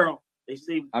a barrel. They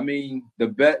say. I mean, the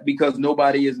best because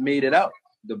nobody has made it out.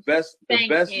 The best.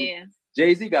 Yeah.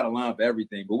 Jay-Z got a line for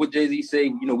everything, but what Jay-Z say?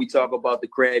 We talk about the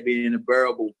crab being in the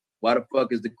barrel, but why the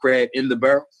fuck is the crab in the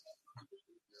barrel?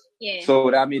 Yeah.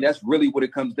 So I mean, that's really what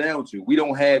it comes down to. We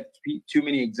don't have too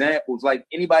many examples like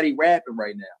anybody rapping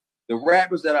right now. The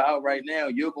rappers that are out right now,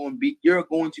 you're going to be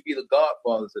the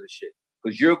godfathers of the shit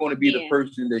because you're going to be the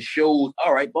person that shows.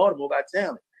 All right, Baltimore got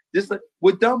talent. Just like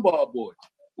with Dunbar Boys,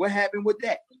 what happened with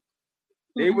that?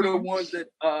 They were the ones that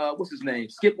what's his name?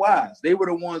 Skip Wise. They were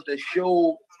the ones that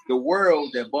showed the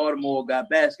world that Baltimore got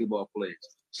basketball players.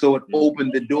 So it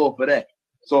opened the door for that.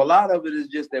 So a lot of it is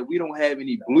just that we don't have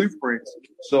any blueprints.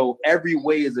 So every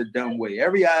way is a dumb way.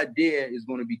 Every idea is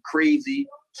going to be crazy,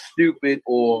 stupid,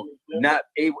 or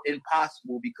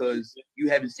impossible because you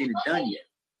haven't seen it done yet.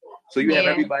 So you have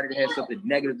everybody that has something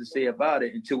negative to say about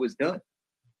it until it's done.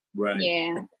 Right.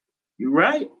 Yeah. You're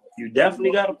right. You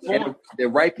definitely got a point. The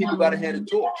right people got to have the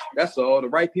torch. That's all. The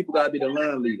right people got to be the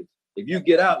line leaders. If you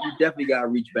get out, you definitely got to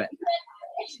reach back.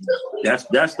 That's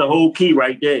the whole key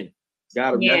right there.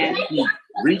 Got to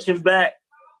reaching back,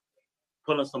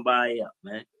 pulling somebody up,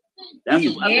 man. I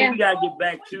think we gotta get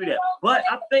back to that. But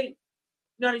I think,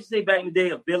 they say back in the day,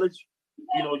 a village,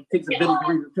 it takes a village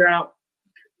to raise a child.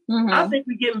 I think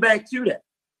we're getting back to that.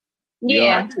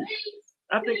 Yeah.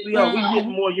 I think we are. We're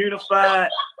getting more unified.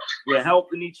 We're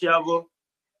helping each other.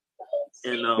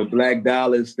 And the Black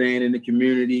Dollar is staying in the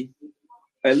community.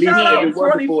 At least if it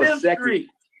wasn't for a second. Street.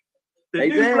 The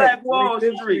new Black Wall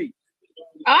Street.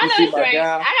 Oh, I know it's right.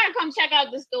 I gotta come check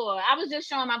out the store. I was just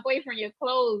showing my boyfriend your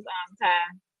clothes Ty.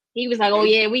 He was like, "Oh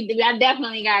yeah, I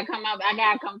definitely gotta come up. I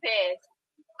gotta come past."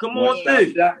 Come on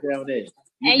through. Down there.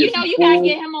 And you gotta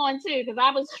get him on too, because I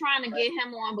was trying to get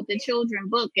him on with the children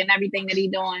book and everything that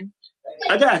he's doing.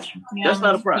 I got you. That's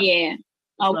not a problem. Yeah.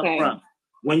 Okay.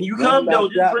 When you come though,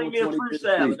 just bring me a fruit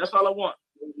salad. That's all I want.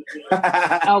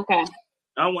 Okay.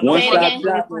 I want no one-stop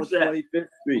shop on 25th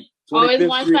Street. Oh, it's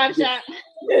one-stop shop?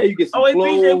 Yeah, you get some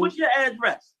clothes. BJ, what's your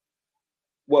address?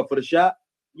 What, for the shop?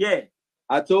 Yeah.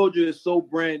 I told you it's so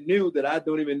brand new that I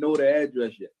don't even know the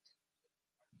address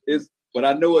yet. But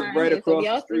I know it's right across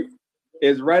the street.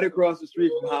 It's right across the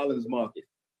street from Holland's Market.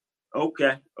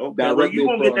 Okay. Well, you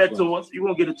won't get that to us. You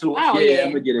won't get it to us. Oh, yeah, I'm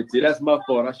gonna get it to you. That's my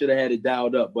fault. I should have had it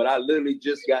dialed up, but I literally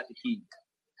just got the key.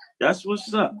 That's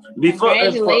what's up.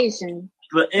 Congratulations.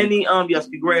 For any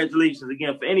congratulations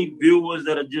again. For any viewers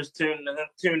that are just tuning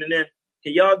in,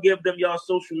 can y'all give them y'all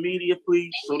social media,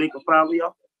 please, so they can follow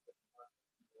y'all?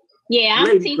 Yeah,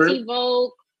 I'm TT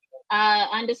Vogue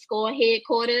 _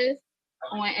 headquarters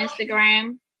on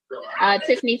Instagram.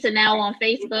 Tiffany Tennell on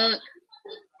Facebook.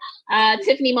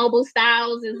 Tiffany Mobile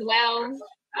Styles as well.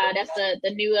 That's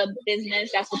the newer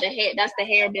business. That's the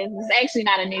hair business. It's actually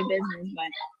not a new business,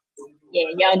 but yeah,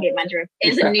 y'all get my drift.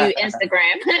 It's a new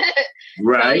Instagram.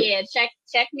 Right. So yeah,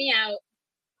 check me out.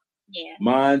 Yeah.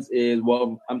 Mine's is,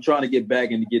 I'm trying to get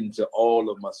back and get into all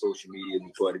of my social media,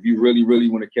 but if you really, really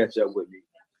want to catch up with me,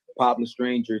 Popular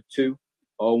Stranger 2,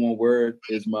 all one word,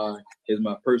 is my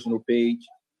personal page,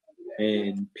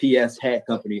 and PS Hat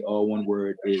Company, all one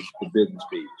word, is the business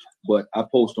page. But I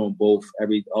post on both.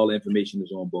 All the information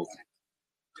is on both.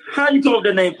 How you come up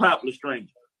with the name Popular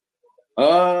Stranger?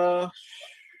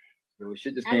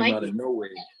 Shit just came out of nowhere.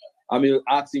 I mean,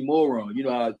 oxymoron. You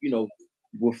know how,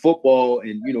 with football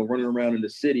and, running around in the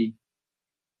city,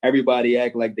 everybody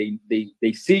act like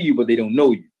they see you, but they don't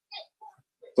know you.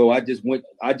 So I just went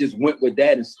with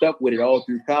that and stuck with it all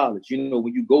through college.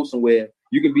 When you go somewhere,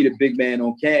 you can be the big man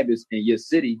on campus in your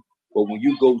city, but when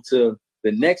you go to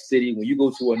the next city, when you go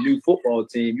to a new football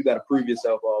team, you got to prove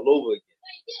yourself all over again.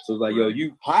 So it's like,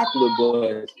 you popular, but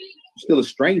you're still a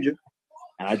stranger.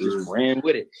 And I just ran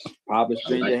with it. Popular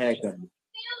Stranger Hat Company.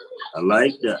 I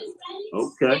like that.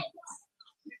 Okay.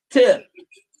 Tiff,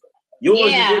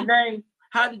 yours is your name.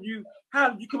 How did you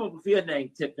come up with your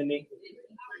name, Tiffany?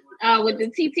 With the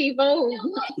TT Vogue.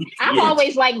 I've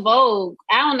always liked Vogue.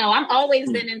 I don't know. I've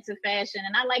always been into fashion,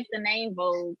 and I like the name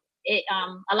Vogue. it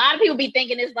a lot of people be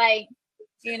thinking it's like,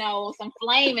 you know, some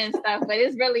flame and stuff, but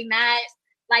it's really not.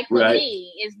 Like for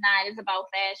me, it's not. It's about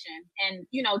fashion. And,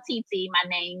 you know, TT, my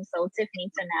name, so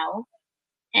Tiffany Tennell,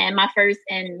 and my first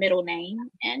and middle name.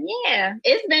 And yeah,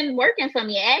 it's been working for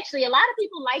me. Actually, a lot of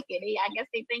people like it. I guess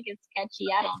they think it's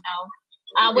catchy. I don't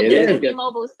know. With the Tiffany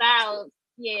Mobile styles,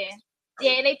 yeah,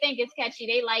 they think it's catchy.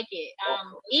 They like it.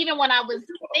 Even when I was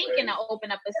thinking to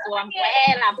open up a store, I'm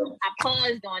glad I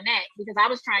paused on that because I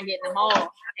was trying to get in the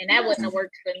mall, and that wouldn't have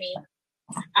worked for me.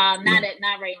 Not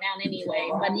right now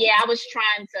anyway. But yeah, I was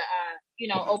trying to you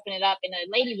know, open it up, and the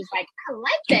lady was like, I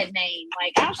like that name.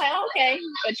 Like I was like, okay.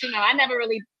 But you know, I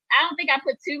don't think I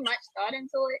put too much thought into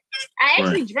it. I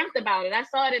actually dreamt about it. I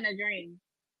saw it in a dream.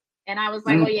 And I was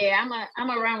like, oh yeah, I'm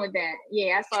gonna run with that.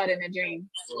 Yeah, I saw it in a dream.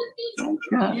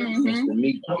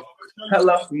 Okay.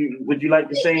 Hello. Would you like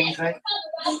to say anything?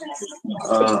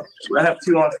 I have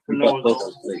two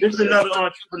entrepreneurs. This is another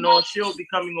entrepreneur. She'll be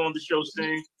coming on the show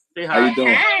soon. Say hi. How you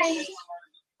doing? Hi.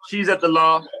 She's at the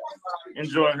law,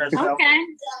 enjoying herself. Okay.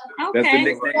 That's the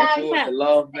nickname for it, the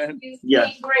love, man.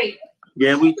 Yes. Great.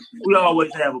 Yeah, we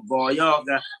always have a ball. Y'all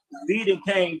got Beaton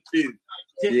came through.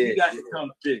 Tiffany got to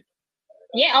come through.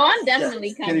 Yeah, I'm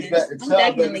definitely coming. I'm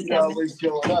definitely coming. Always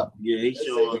showing up. Yeah, he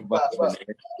showing up.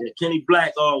 Yeah, Kenny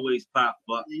Black always pop up.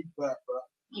 How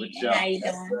you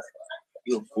doing?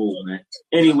 You're a fool, man.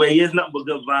 Anyway, here's nothing but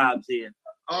good vibes here.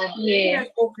 Yeah.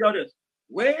 Y'all this.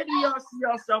 Where do y'all see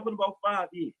yourself in about 5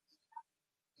 years?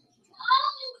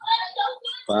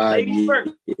 5 Ladies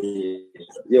first. years.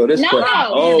 Yo, this question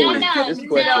always. This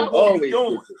question always.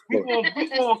 We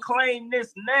gonna claim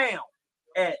this now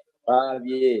at 5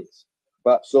 years.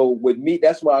 But so with me,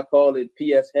 that's why I call it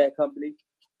PS Hat Company,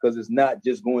 because it's not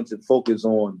just going to focus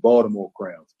on Baltimore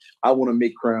crowns. I want to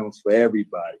make crowns for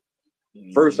everybody.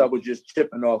 First, I was just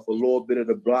chipping off a little bit of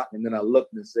the block, and then I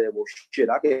looked and said, well, shit,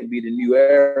 I can be the new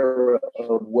era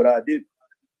of what I do.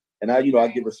 And I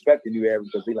give respect to new era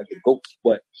because they like the goats.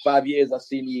 But 5 years, I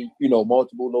see me,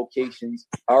 multiple locations.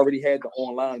 I already had the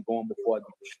online going before I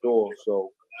did the store.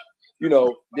 So,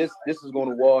 this is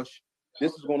going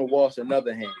to wash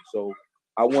another hand. So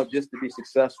I want this to be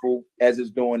successful as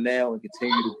it's doing now and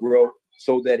continue to grow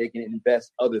so that it can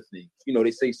invest other things.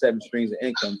 They say 7 streams of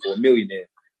income for a millionaire.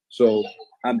 So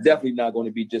I'm definitely not going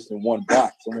to be just in one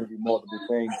box. I'm going to be multiple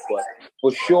things. But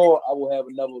for sure, I will have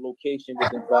another location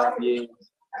within 5 years.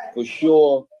 For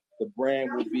sure, the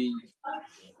brand will be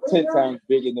 10 times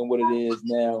bigger than what it is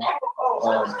now.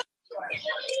 So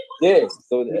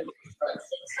that,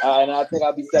 and I think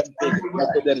I'll be 7 figures. I'll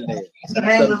put that in there.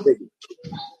 7 figures.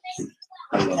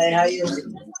 Hey, how you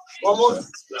doing? One more.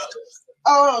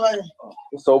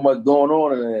 There's so much going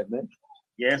on in there, man.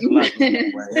 Yeah, it's a lot.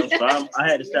 So I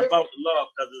had to step out the law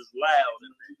because it's loud.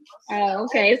 Oh,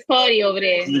 okay. It's party over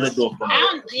there.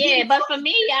 Yeah, but for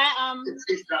me,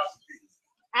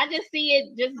 I just see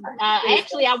it just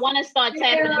actually I want to start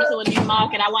tapping into a new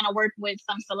market. I want to work with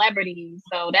some celebrities.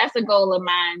 So that's a goal of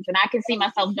mine. And I can see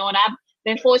myself doing it. I've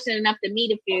been fortunate enough to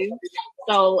meet a few.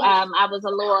 So I was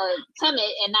a little timid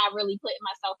and not really putting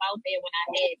myself out there when I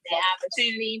had that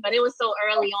opportunity. But it was so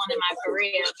early on in my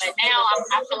career. But now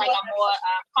I feel like I'm more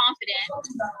confident.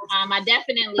 I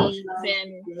definitely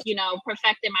been,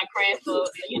 perfecting my craft for, a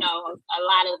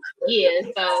lot of years.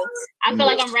 So I feel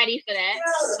like I'm ready for that.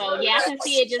 So yeah, I can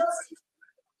see it just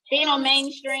being on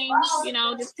mainstream,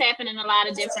 just tapping in a lot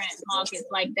of different markets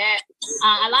like that.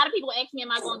 A lot of people ask me,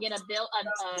 am I going to get a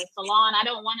salon? I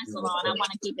don't want a salon. I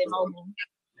want to keep it mobile.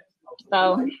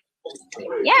 So,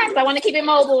 yes, I want to keep it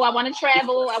mobile. I want to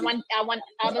travel. I want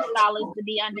other stylists to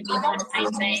be under me doing the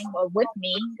same thing or with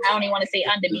me. I don't even want to say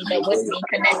under me, but with me,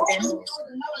 connecting.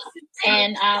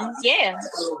 And, yeah.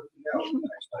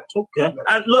 Okay.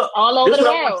 Look, all over the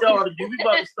world. I want y'all to do. We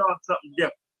about to start something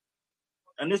different.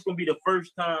 And this gonna be the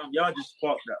first time y'all just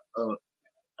sparked an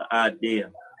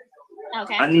idea.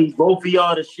 Okay. I need both of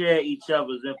y'all to share each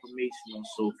other's information on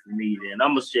social media, and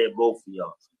I'm gonna share both of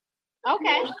y'all.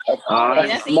 Okay.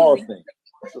 That's a small thing.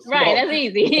 Right, that's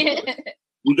easy.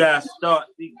 We gotta start.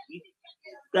 We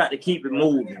got to keep it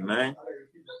moving, man.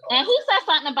 And he said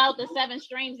something about the 7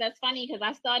 streams. That's funny because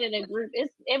I started a group.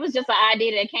 It was just an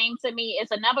idea that came to me.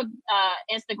 It's another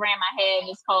Instagram I have.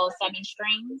 It's called 7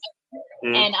 Streams.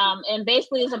 And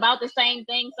basically it's about the same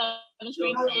thing, 7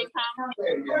 streams of income,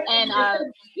 and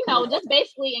just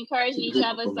basically encouraging each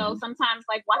other. So sometimes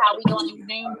like how we doing these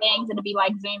Zoom things, it'll be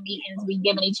like Zoom meetings, we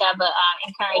giving each other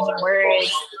encouraging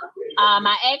words. I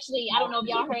don't know if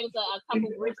y'all heard of a couple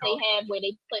groups they have where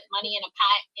they put money in a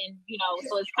pot, and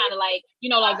so it's kind of like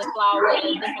like the flower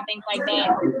and different things like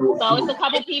that. So it's a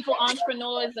couple people,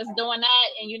 entrepreneurs, that's doing that,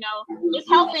 and just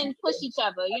helping push each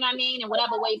other, you know what I mean, in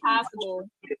whatever way possible.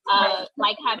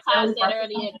 Like how Todd said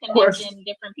earlier, connecting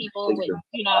different people with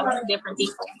different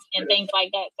people and things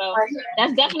like that. So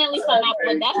that's definitely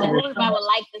something that's a group I would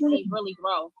like to see really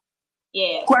grow.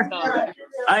 Yeah. So,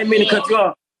 I didn't mean to cut you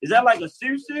off. Is that like a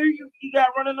series you got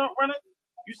running?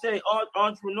 You say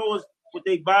entrepreneurs, would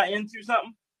they buy into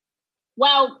something?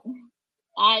 Well,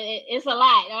 it's a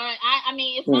lot. I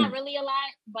mean, it's not really a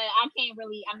lot, but I'm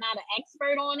not an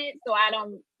expert on it, so I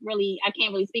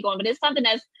can't really speak on it. But it's something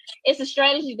it's a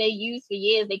strategy they use for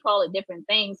years. They call it different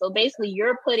things. So basically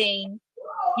you're putting,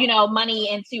 money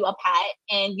into a pot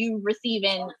and you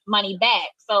receiving money back.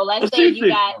 So let's say you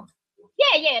got,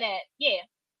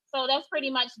 So that's pretty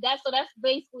much that. So that's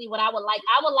basically what I would like.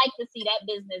 I would like to see that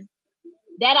business,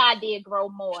 that idea grow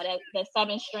more, that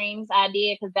 7 streams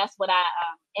idea, because that's what I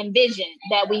envision,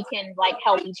 that we can like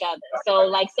help each other. So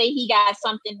like say he got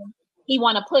something he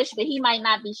want to push, but he might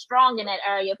not be strong in that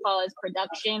area as far as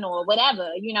production or whatever,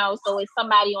 so it's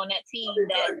somebody on that team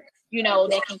that,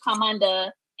 that can come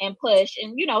under and push,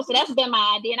 and so that's been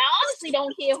my idea. And I honestly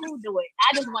don't care who do it.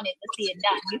 I just wanted to see it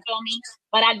done. You feel me?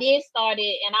 But I did start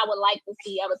it, and I would like to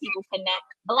see other people connect.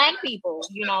 Black people,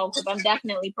 because I'm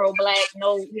definitely pro-black.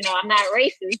 No, I'm not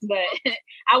racist, but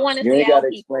I want to see. You ain't gotta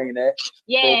explain that.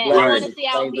 Yeah, I want to see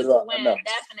how people win.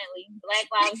 Definitely, Black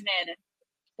Lives Matter.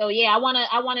 So yeah, I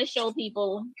want to show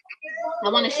people. I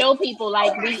want to show people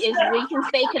like we can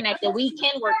stay connected. We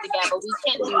can work together. We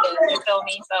can do this. You feel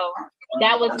me? So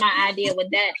that was my idea with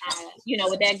that.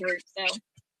 With that group. So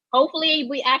hopefully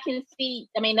I can speak.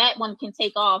 I mean, that one can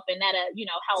take off, and that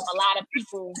help a lot of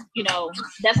people.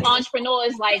 That's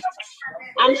entrepreneurs. Like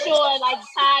I'm sure, like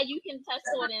Ty, you can touch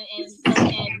on and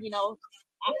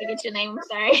I forget your name. I'm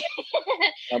sorry,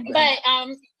 but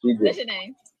what's your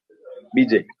name?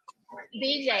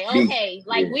 BJ, okay.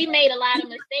 Like we made a lot of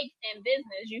mistakes in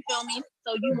business, you feel me?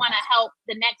 So you want to help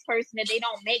the next person that they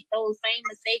don't make those same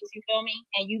mistakes, you feel me?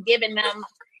 And you giving them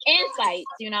insights,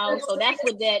 So that's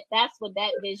what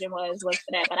that vision was for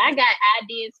that. But I got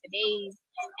ideas for days,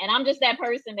 and I'm just that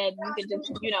person that you could just,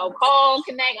 call,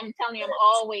 connect. I'm telling you,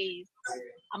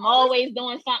 I'm always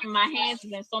doing something. My hands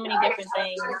is in so many different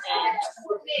things.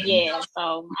 And yeah,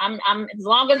 so I'm as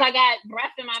long as I got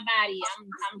breath in my body,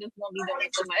 I'm just gonna be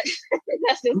doing so much.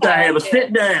 That's just you gotta have a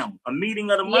sit down, a meeting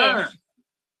of the mind.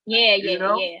 Yeah.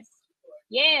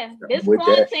 This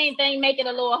quarantine thing make it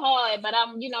a little hard, but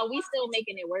we still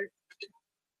making it work.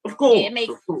 Of course.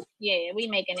 Yeah, we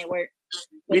making it work.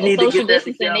 We With need the to social get that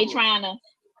distancing, they together. trying to.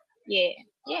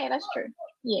 Yeah, that's true.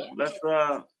 Yeah. Let's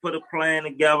put a plan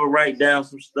together, write down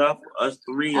some stuff. Us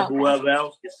three and whoever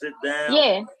else can sit down.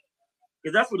 Yeah.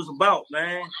 Because that's what it's about,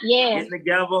 man. Yeah. Getting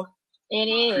together. It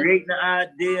is. Creating the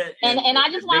idea. And I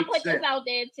just want to put this out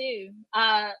there too.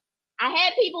 I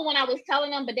had people when I was telling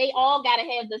them, but they all got to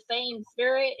have the same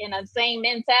spirit and the same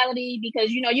mentality,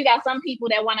 because, you got some people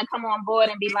that want to come on board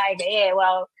and be like, yeah,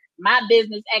 well, my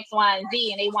business X, Y, and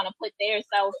Z, and they want to put their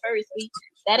self first.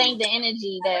 That ain't the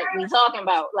energy that we talking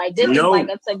about. Like this is like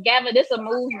a together, this a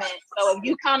movement. So if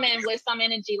you come in with some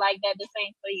energy like that, this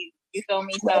ain't for you. You feel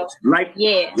me? So like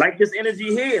this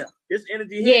energy here. This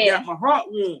energy here got my heart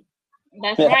warm.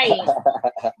 That's right.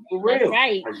 For real. That's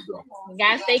right. You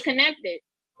gotta stay connected.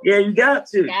 Yeah, you got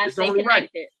to. Gotta stay only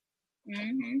connected. Right.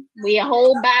 Mm-hmm. We a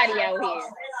whole body out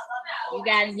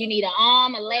here. You need an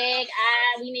arm, a leg,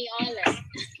 eye. We need all that.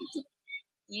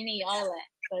 You need all that.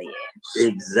 So yeah.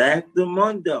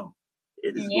 Exactamundo.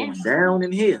 It is going down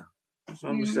in here. That's what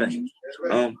I'm saying.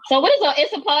 So what is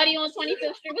it's a party on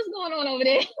 25th Street? What's going on over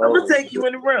there? I'm gonna take you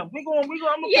in the room. We going.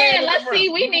 Let's see.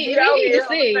 We need to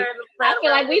see. I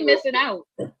feel like we missing out.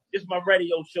 It's my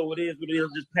radio show. It is what it is.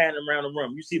 Just panning around the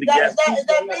room. You see the guests? Is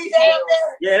that BJ up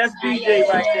there? Yeah, that's BJ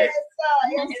right there.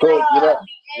 Coach, what up?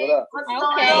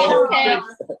 Okay.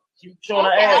 She's showing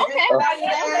her ass.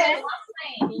 Okay.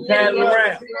 Panning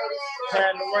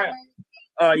around.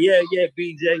 Yeah,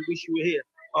 BJ. Wish you were here.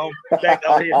 Back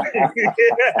out here.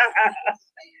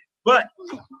 But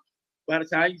by the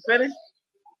time you finish,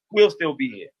 we'll still be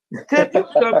here. Tip.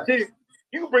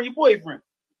 You can bring your boyfriend.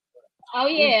 Oh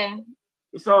yeah.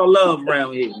 It's all love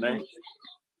around here, man.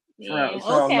 It's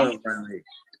all love around here.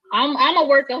 I'm a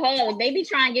workaholic. They be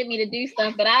trying to get me to do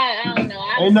stuff, but I don't know.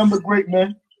 Ain't nothing but great,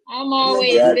 man. I'm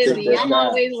always gotta busy. take that I'm time.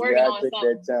 always You working gotta on take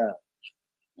something. that time.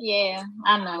 Yeah,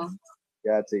 I know.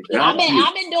 Gotta take that I've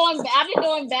time. been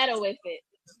doing better with it.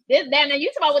 Now you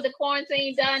talk about with the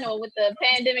quarantine done or with the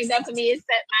pandemic done for me, it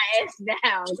set my ass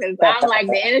down because I'm like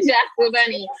the Energizer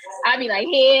Bunny. I be like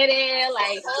here, there,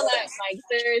 like hold up, like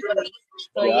seriously.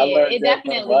 So Yeah, I learned it that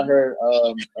definitely. I heard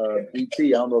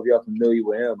E.T. I don't know if y'all familiar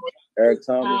with him, Eric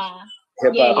Thomas.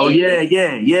 Hip hop. Oh yeah.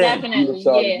 Definitely.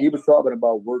 He was talking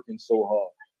about working so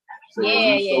hard. So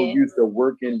he's so used to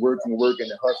working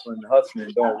and hustling,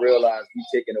 and don't realize we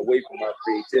taking away from our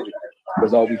creativity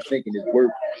because all we thinking is work.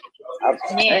 I was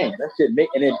like, dang, that shit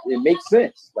it makes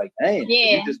sense. Like, dang,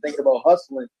 you just thinking about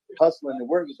hustling and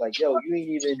work. It's like, yo, you ain't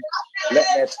even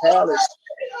letting that palate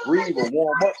breathe or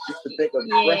warm up just to think of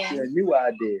fresh and new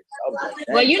ideas. I was like,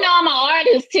 dang. Well, you know, I'm an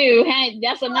artist too. Hey,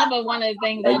 that's another one of the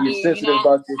things I do. You know,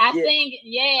 about I sing,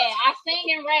 I sing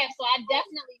and rap, so I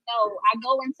definitely know. I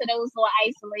go into those little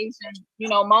isolation,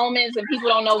 moments, and people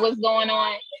don't know what's going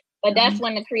on. But that's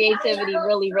when the creativity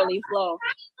really, really flows.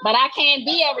 But I can't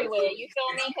be everywhere. You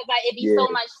feel me? Because it be so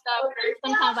much stuff.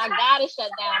 Sometimes I gotta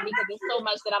shut down because there's so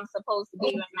much that I'm supposed to do,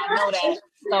 and I know that.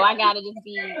 So I gotta just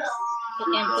be in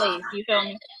place. You feel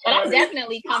me? But I'm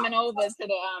definitely coming over to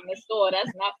the store. That's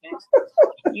nothing.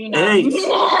 Hey,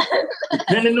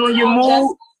 depending on your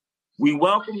mood, we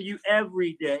welcome you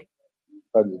every day.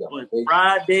 But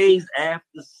Fridays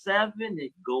after 7,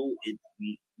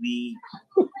 we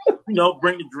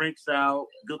bring the drinks out,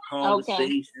 good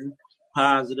conversation,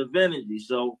 positive energy.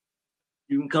 So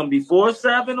you can come before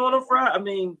 7 on a Friday. I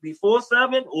mean, before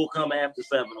 7 or come after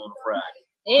 7 on a Friday.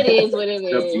 It is what it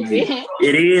is.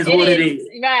 It is what it is.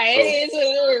 Right, it is what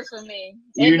it is for me.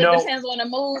 It depends on the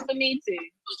mood for me too.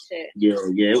 Shit. Yeah.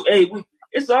 Hey,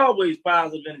 it's always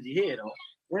positive energy here, though.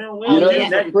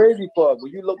 That's the crazy part.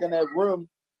 When you look in that room,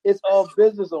 it's all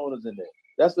business owners in there.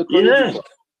 That's the crazy part.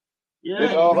 Yeah,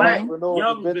 it's all Black,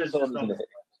 young business owners in there.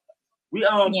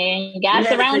 You gotta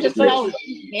surround yourself.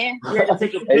 Yeah. We had to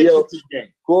take a picture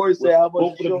today. Corey said how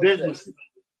much for the business.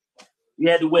 We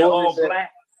had to wear all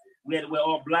black. We had to wear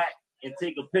all black and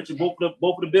take a picture both of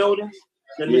the buildings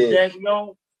that Miss Jackson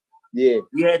owned. Yeah.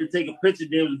 We had to take a picture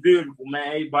there. It was beautiful, man.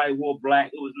 Everybody wore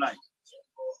black. It was nice.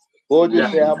 Corey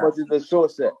just said how much is the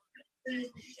short set?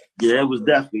 Yeah, it was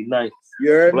definitely nice.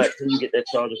 You heard me? Black, can you get that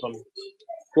charger from me?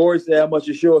 Corey said how much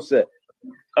is short set?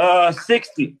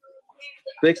 60.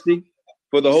 60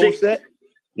 for the whole set?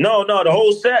 No, the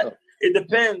whole set. It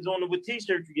depends on what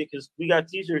t-shirt you get, because we got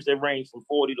t-shirts that range from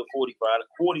 $40 to $45,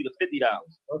 $40 to $50.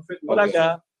 What I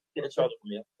got? Get a charger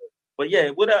from him. But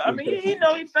yeah, I mean, he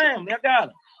family. I got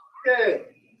him. Yeah.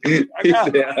 He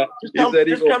said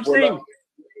he come see me.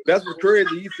 That's what's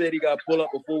crazy. He said he got to pull up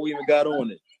before we even got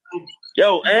on it.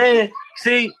 Yo, and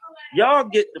see, y'all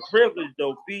get the privilege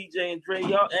though, BJ and Dre,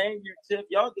 y'all and you, Tiff,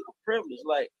 y'all get the privilege.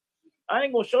 Like, I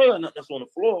ain't gonna show you nothing that's on the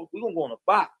floor. We gonna go on a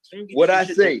box. What I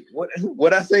say?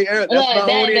 What I say, Aaron? That's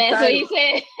my only That's what he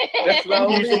said. That's my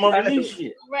only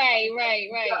shit. Right.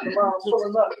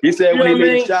 He said when he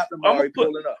leaves shop tomorrow, he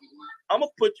pulling up. I'm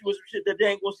gonna put you with some shit that they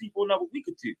ain't gonna see for another week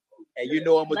or two. And I'm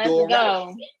gonna do it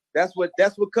right. That's what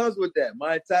comes with that.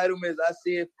 My entitlement is I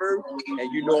see it first, and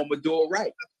I'm gonna do it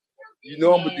right. I'm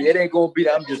gonna do it ain't gonna be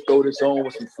that I'm just throw this on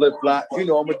with some flip flops. I'm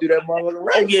gonna do that motherfucker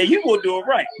right. Oh yeah, you gonna do it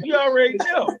right. We already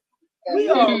know. We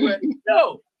already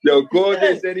know. Yo,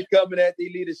 Gordon said he coming at the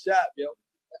leader shop, yo.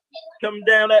 Coming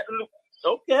down at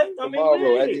okay.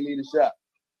 Tomorrow at the leader shop.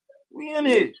 We in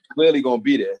here. Clearly gonna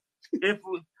be there.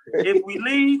 If we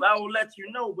leave, I will let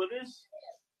you know. But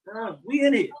we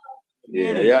in here.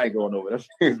 Yeah, I ain't going over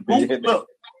there. Look,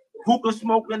 hookah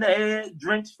smoke in the air,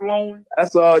 drinks flowing.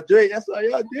 That's all, Dre. That's all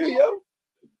y'all do,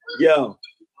 yo.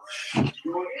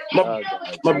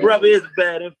 My brother is a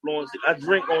bad influence. I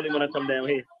drink only when I come down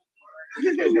here.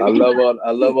 I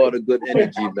love all the good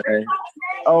energy, man.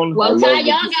 Well, Ty,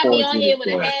 y'all got me on here with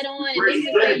a hat on, and this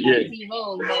is like easy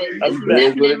mode, but this is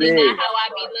definitely not how I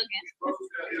be looking.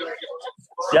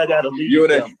 See, I gotta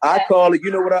leave. I call it.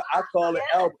 You know what I call it?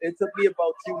 Album. It took me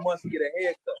about 2 months to get a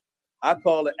haircut. I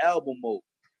call it album mode.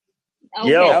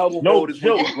 Okay. Yo, album mode is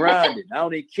when you're grinding. I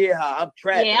don't even care how I'm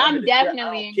trapping. Yeah, I'm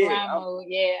definitely in grind mode.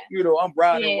 Yeah. I'm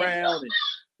riding around and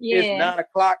it's 9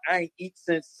 o'clock. I ain't eat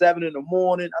since 7 in the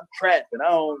morning. I'm trapping.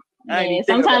 I ain't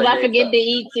sometimes I forget to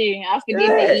eat too.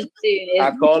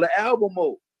 I call it album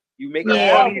mode. You make it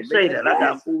album. You say that. I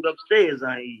got food upstairs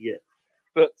I ain't eat yet.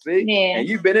 Look, see? Yeah. And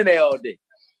you've been in there all day.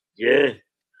 Yeah.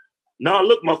 No,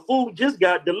 look, my food just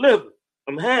got delivered.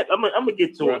 I'm happy. I'm gonna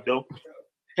get to it though.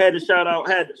 Had to shout out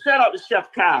to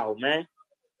Chef Kyle, man.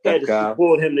 Had to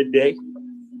support him today.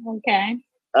 Okay.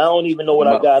 I don't even know what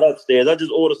I got upstairs. I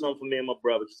just ordered something for me and my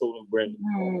brother. Just told him bring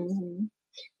it.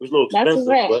 was a little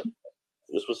expensive, but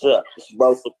this was up. It's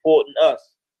about supporting us.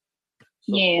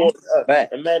 Supporting us.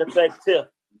 And matter of fact, Tiff,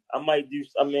 I might do.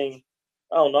 I mean,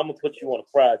 I don't know. I'm gonna put you on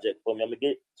a project for me. I'm gonna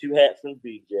get 2 hats from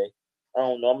BJ. I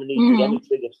don't know. I'm gonna need you. I'm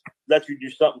gonna let you do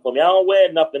something for me. I don't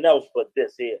wear nothing else but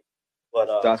this here. But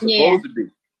that's supposed to be.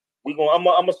 We gonna. I'm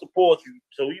gonna support you,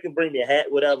 so you can bring me a hat,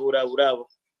 whatever.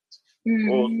 Mm-hmm.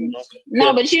 Or,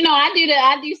 no, but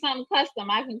I do something custom.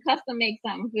 I can custom make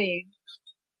something for you.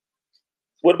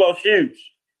 What about shoes?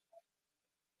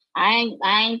 I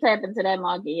ain't tapped into that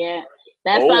market yet.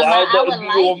 That's something I would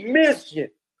like. Mission.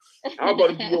 I'm about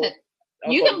to be on.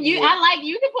 You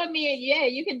can put me in. Yeah,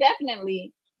 you can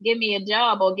definitely give me a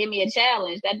job or give me a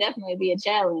challenge. That definitely be a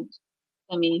challenge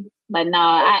for me. But no,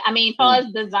 I mean, as far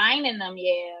as designing them,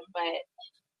 yeah,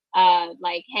 but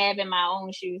like having my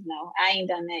own shoes, no, I ain't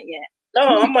done that yet.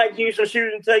 No, I might give you some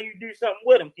shoes until you do something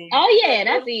with them.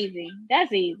 That's easy.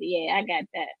 That's easy. Yeah, I got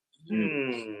that.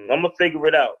 I'm gonna figure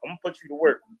it out. I'm gonna put you to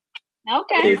work.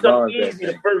 Okay. Do something easy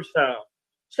the first time.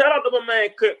 Shout out to my man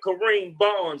Kareem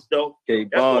Bonds, though. K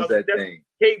Bonds, thing.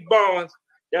 K Bonds.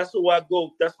 That's who I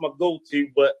go. That's my go-to.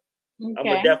 But I'm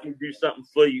gonna definitely do something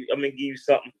for you. I'm gonna give you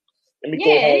something. Let me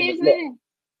go home and look.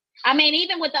 I mean,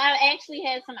 even I actually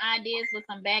had some ideas with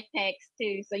some backpacks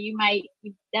too. So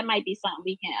that might be something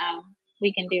we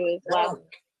can do as well.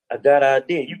 I got an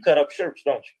idea. You cut up shirts,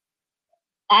 don't you?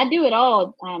 I do it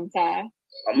all, Ty.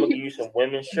 I'm gonna give you some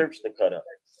women's shirts to cut up.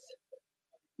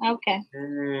 Okay.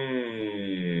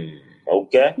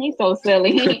 Okay. He's so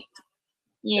silly.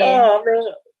 Yeah. Oh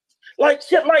man, like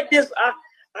shit like this, I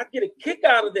get a kick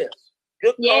out of this.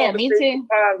 Good me too.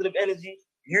 Positive energy,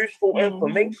 useful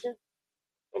information.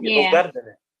 Don't get no better than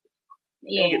that.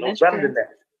 Yeah, don't get no better than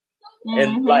that.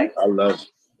 And like, I love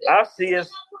it. I see us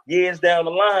years down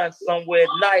the line somewhere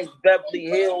nice, Beverly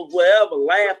Hills, wherever,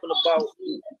 laughing about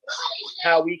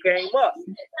how we came up.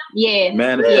 Yeah.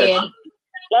 Manifest.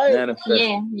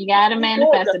 Yeah, you gotta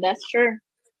manifest it. That's true.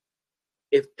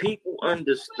 If people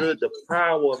understood the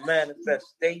power of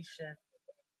manifestation,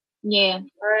 man,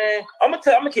 I'm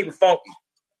gonna keep it funky.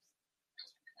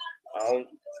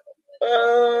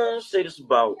 Say this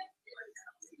about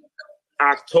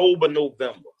October,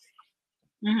 November.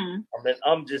 I mean,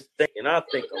 I'm just thinking. I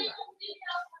think a lot,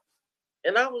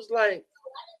 and I was like,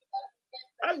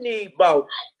 I need about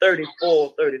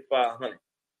 3,500.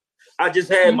 I just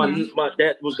had my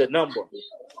that was the number.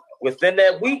 Within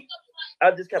that week,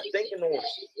 I just kept thinking on it.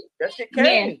 That shit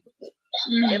came.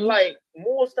 And like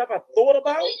more stuff I thought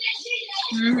about.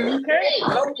 Okay.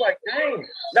 I was like, dang.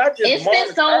 Not just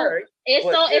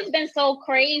it's been so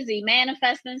crazy.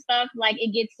 Manifesting stuff, like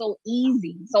it gets so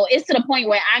easy. So it's to the point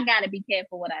where I gotta be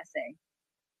careful what I say.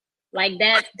 Like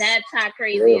that's how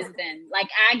crazy it's been. Like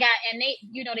and they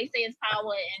say it's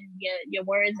power in your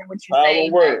words and what you say.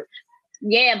 Word.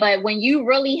 Yeah, but when you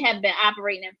really have been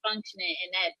operating and functioning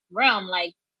in that realm,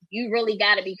 like you really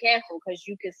got to be careful because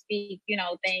you could speak,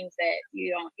 things that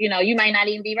you don't, you might not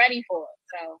even be ready for.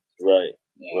 So right.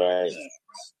 Yeah. So,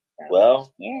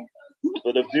 well,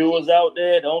 for the viewers out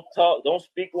there, don't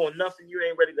speak on nothing you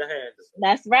ain't ready to handle.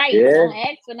 That's right. Yeah. Don't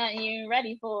ask for nothing you ain't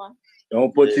ready for.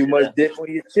 Don't put too much dip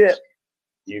on your chip.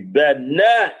 You better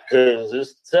not, because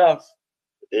it's tough.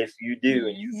 If you do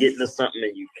and you get into something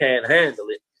and you can't handle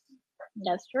it,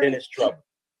 that's true. Then it's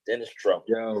trouble.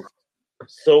 Yo.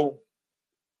 So,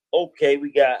 okay,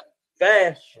 we got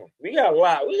fashion. We got a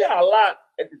lot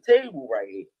at the table right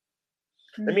here.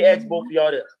 Let me ask both of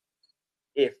y'all this.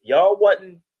 If y'all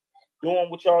wasn't doing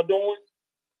what y'all doing,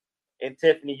 and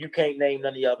Tiffany, you can't name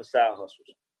none of your other side hustles,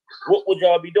 what would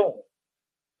y'all be doing?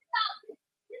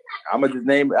 I'm gonna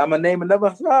name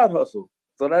another side hustle.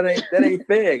 So that ain't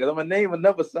fair because I'm gonna name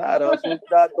another side hustle.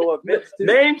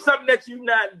 Name something that you're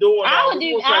not doing. I would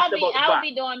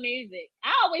be doing music.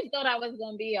 I always thought I was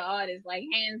gonna be an artist, like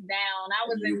hands down. I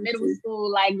was in middle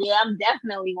school, like I'm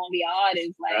definitely gonna be an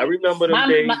artist. Like I remember them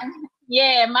days.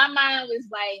 My mind was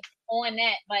like on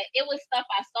that, but it was stuff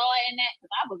I saw in that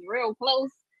because I was real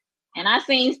close, and I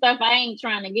seen stuff I ain't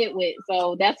trying to get with.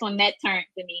 So that's when that turned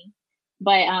to me.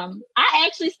 But I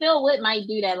actually still might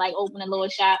do that, like open a little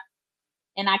shop.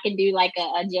 And I can do like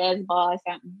a jazz bar or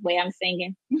something where I'm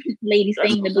singing, ladies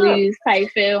sing the blues type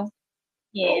feel.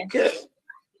 Yeah. Okay.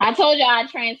 I told y'all I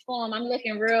transform. I'm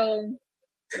looking real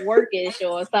workish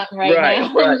or something right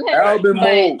now. Right. Album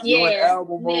mode. Yeah,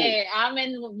 I'm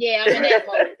in that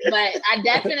mode. But I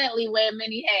definitely wear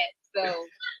many hats. So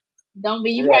don't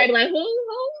be probably like,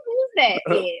 who's that?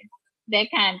 Yeah, that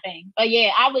kind of thing. But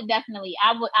yeah, I would definitely.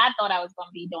 I thought I was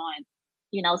gonna be doing,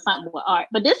 something with art.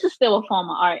 But this is still a form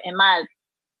of art in my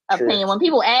opinion. When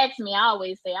people ask me, I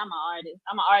always say I'm an artist.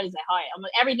 I'm an artist at heart.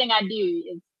 Everything I do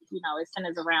is it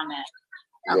centers around that,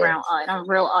 around art. I'm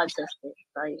real artistic.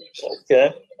 So,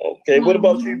 yeah. Okay. What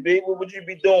about you, B? What would you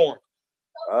be doing?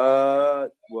 Well,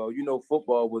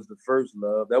 football was the first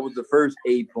love. That was the first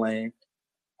A plan.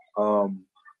 It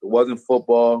wasn't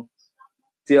football.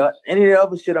 See, any of the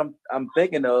other shit I'm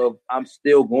thinking of, I'm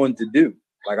still going to do.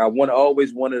 Like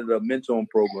always wanted a mentoring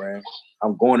program.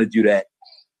 I'm going to do that.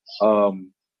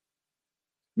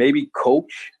 Maybe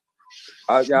coach.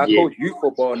 I coach youth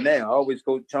football now. I always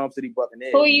coach Charm City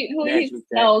Buccaneers. Who you?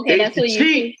 Oh, okay, that's who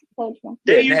you coach from.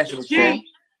 They national champ.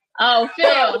 Oh, Phil.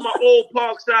 Shout out to my old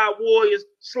Parkside Warriors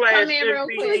 /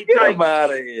 MVP. Come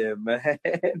out of here, man.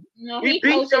 No, we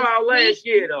beat y'all last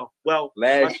year, though. Well,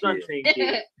 my son team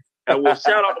did. And we'll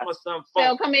shout out to my son,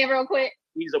 Phil, come here real quick.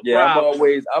 He's a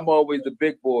problem. I'm always the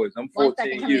big boys. I'm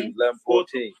 14 U, 11,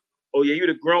 14. Oh, yeah, you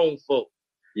the grown folk.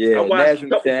 Yeah, I watched a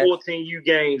couple 14U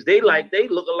games. They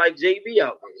looking like JV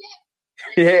out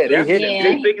there. Yeah, they hit it.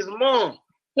 They big as mom.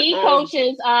 He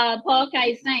coaches Paul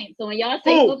Kite Saints. So when y'all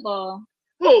say football,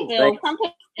 Phil, come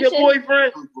your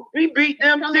boyfriend, we beat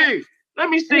them too. Let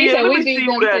me see it. Let me see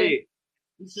who that is.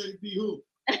 You said he beat who?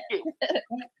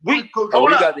 We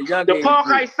got the young. The Paul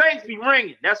Kite Saints be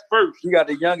ringing. That's first. You got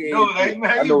the young age. No, they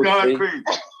man, you gone crazy.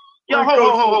 Yo,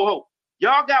 ho.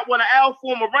 Y'all got one of Al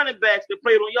former running backs that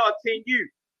played on y'all 10U,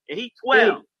 and he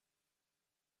 12.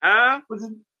 Huh?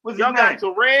 What's y'all got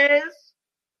Therese.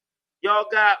 Y'all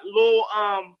got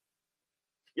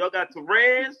y'all got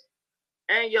Therese,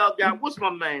 and y'all got what's my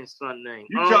man's son name?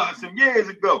 You talking some years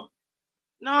ago?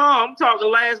 No, I'm talking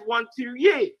last 1-2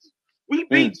 years. We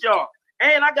beat y'all.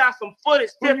 And I got some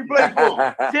footage. Tiffany, play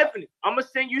for? Tiffany, I'm gonna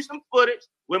send you some footage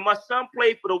when my son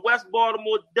played for the West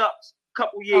Baltimore Ducks a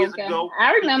couple years ago.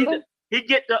 I remember. He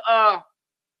get the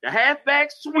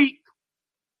halfback sweep,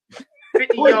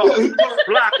 50 yards,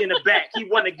 block in the back. He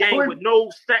won the game with no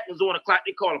seconds on the clock.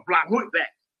 They call it block in the back.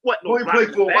 What no block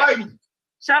in the back?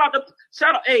 Shout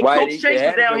out. Hey, Whitey, Coach Chase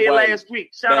was down here last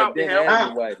week. Shout out to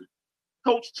him.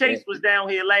 Coach Chase was down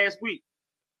here last week.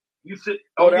 You said,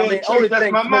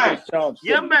 that's my man.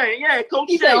 Yeah, man. Yeah, Coach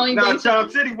Chase. Now, Charm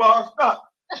City washed up.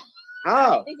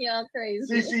 How? Y'all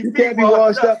crazy. You can't be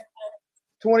washed up.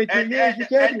 22 years, you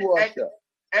can't be washed up.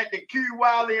 At the Q,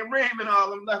 Wiley, and Raymond,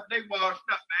 all them left, they washed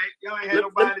up, man. Y'all ain't had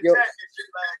nobody to chat this shit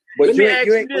like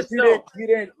that. But you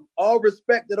didn't. All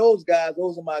respect to those guys.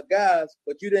 Those are my guys.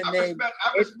 But you didn't name.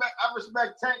 I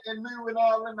respect Tank and Lou and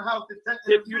all in the house.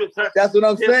 That's what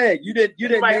I'm saying. You didn't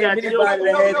name anybody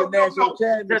that has a national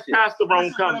championship.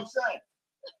 Testosterone coming.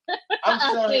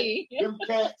 I'm saying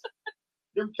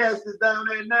them cats is down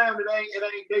there now. They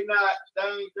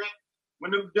ain't.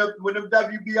 When them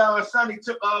WBR and Sonny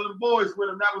took all them boys with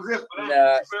them, that was it for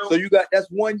them. So that's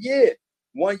 1 year.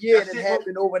 1 year, and it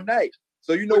happened overnight.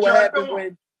 So you know what happened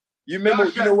when you remember?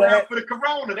 You know what happened for the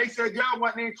corona? They said y'all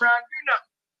wasn't even trying to do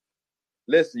nothing.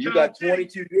 Listen, you got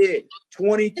 22 years.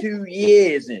 22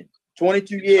 years in.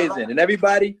 22 years in, and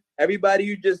everybody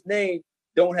you just named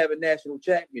don't have a national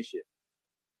championship.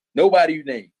 Nobody you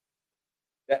named.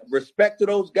 That respect to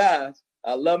those guys.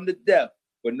 I love them to death.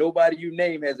 But nobody you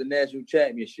name has a national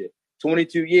championship.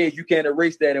 22 years, you can't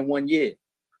erase that in 1 year.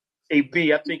 Hey,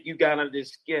 B, I think you got under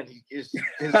his skin. His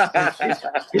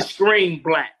screen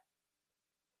black.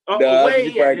 I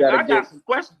got some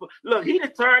questions. Look, he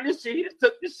done turned this shit. He done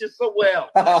took this shit so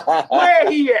well. Where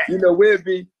he at? You know, where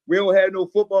be? We don't have no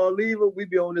football lever. We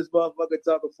be on this motherfucker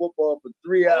talking football for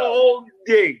 3 hours. Oh,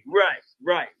 day. Right.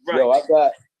 Yo,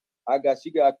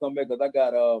 she got to come back because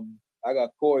I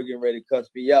got Corey getting ready to cuss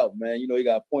me out, man. You know, he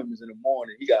got appointments in the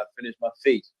morning. He got to finish my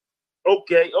face.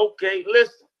 Okay.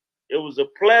 Listen, it was a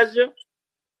pleasure.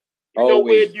 You know,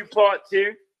 we'll do part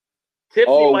 2.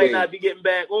 Tiffany might not be getting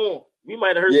back on. We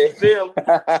might have hurt your feelings.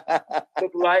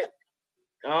 Look like.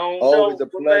 I don't know. Always a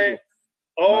pleasure. Man,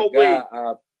 always.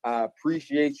 God, I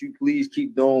appreciate you. Please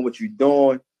keep doing what you're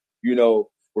doing. You know,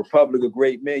 Republic of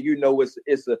Great Men. You know, it's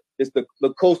the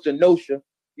La Costa Nostra.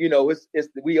 You know,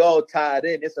 we all tied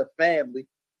in. It's a family.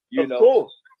 You know,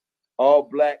 course. all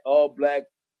black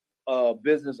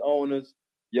business owners.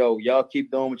 Yo, y'all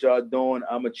keep doing what y'all doing.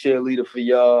 I'm a cheerleader for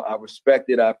y'all. I respect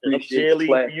it. I appreciate the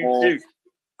platform. You too.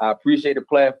 I appreciate the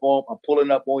platform. I'm pulling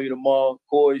up on you tomorrow.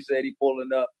 Corey said he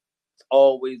pulling up. It's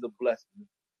always a blessing.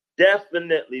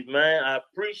 Definitely, man. I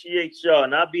appreciate y'all.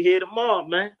 And I'll be here tomorrow,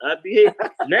 man. I'll be here.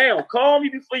 Now, call me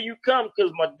before you come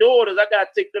because my daughters, I got to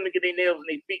take them to get their nails and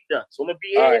their feet done. So I'm going to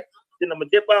be here. Right. Then I'm going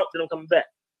to dip out. Then I'm coming back.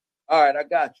 All right. I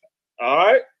got you. All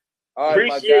right.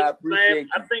 Appreciate it, man.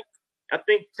 I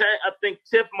think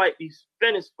Tiff might be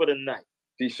finished for the night.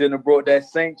 She shouldn't have brought that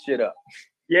Saint shit up.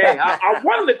 Yeah, I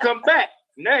wanted to come back.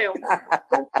 Now,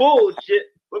 bullshit.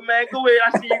 But man, go ahead.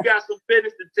 I see you got some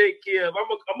business to take care of.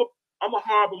 I'm a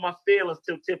harbor my feelings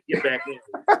till Tip get back in.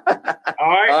 All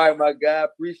right. All right, my guy.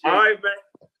 Appreciate it. All right,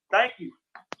 man. Thank you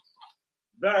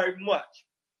very much.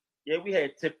 Yeah, we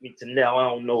had Tiffany Tennell. I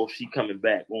don't know if she coming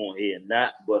back on here or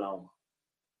not, but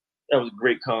that was a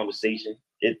great conversation.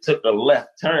 It took a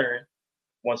left turn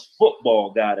once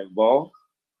football got involved.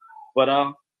 But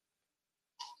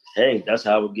hey, that's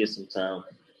how it gets sometimes.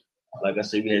 Like I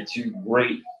said, we had two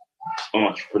great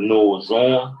entrepreneurs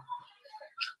on.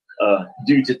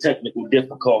 Due to technical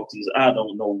difficulties, I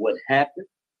don't know what happened.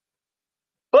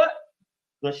 But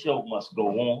the show must go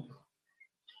on.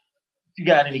 If you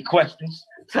got any questions,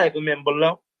 type them in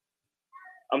below.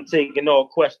 I'm taking all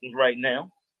questions right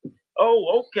now.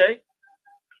 Oh, okay.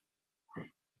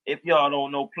 If y'all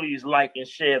don't know, please like and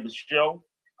share the show.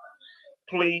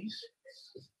 Please.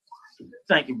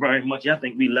 Thank you very much. I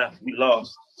think we lost.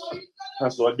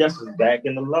 So I guess it's back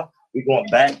in the luck. We're going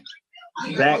back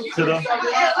to the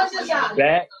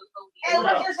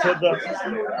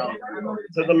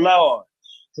Lord.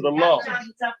 To the Lord.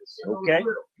 Okay?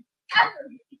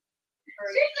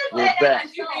 We're back.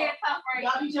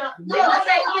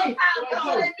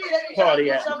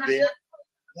 Party atmosphere.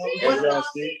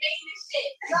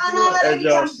 As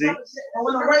y'all see.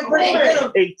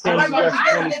 18 West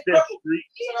 25th Street.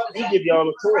 We give y'all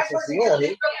a tour since we're on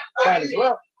here. Might as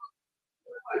well.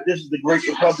 This is the Great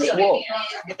Republic Wall.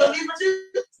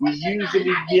 We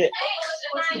usually get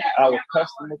our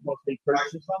customers once they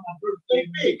purchase. Take a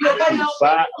picture of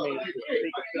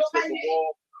the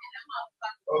wall.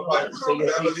 So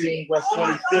you're 18 West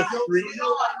 25th Street,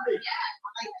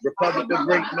 Republic of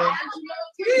Great Men,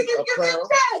 Apparel.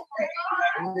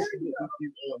 And this is what we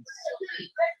do on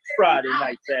Friday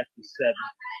nights after 7.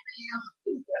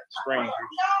 Strangers,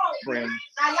 friends,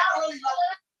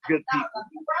 good people,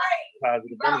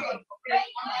 positive energy.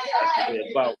 We're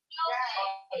about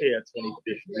here at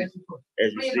 25th Street. As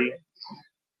you see,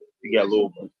 you got a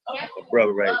little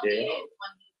brother right there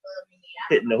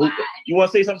hitting the hookah. You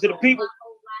want to say something to the people?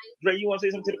 Dre, you want to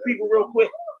say something to the people real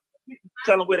quick?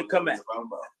 Tell them where to come at.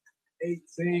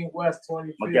 18 West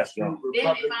 25th Street,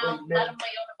 Republic Great Men,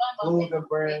 Clothing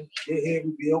Brand. Get here,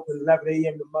 we'll be open 11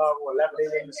 a.m. tomorrow, 11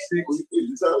 a.m. to 6.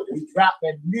 We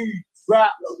dropping new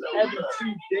drops every 2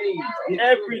 days.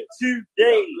 Every 2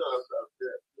 days.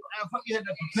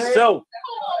 So,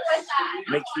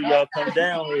 make sure y'all come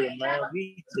down here, man.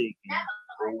 We taking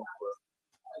over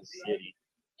the city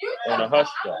on a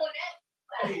hush drive.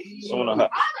 On a hush.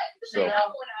 So,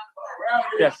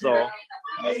 that's all.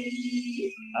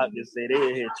 I just say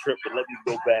they're here tripping. Let me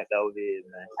go back out there,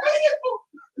 man.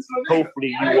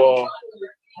 Hopefully you all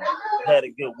had a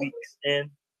good week's end.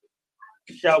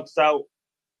 Shouts out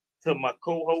to my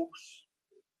co-hosts,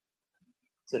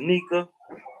 Tanika,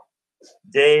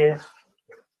 Dad.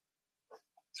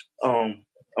 I'm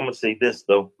gonna say this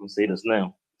though. I'm gonna say this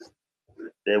now.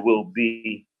 There will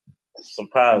be some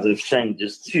positive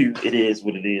changes to It Is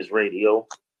What It Is Radio.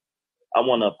 I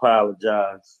want to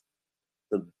apologize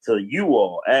to you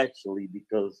all actually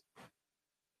because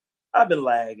I've been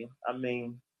lagging. I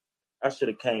mean, I should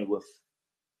have come with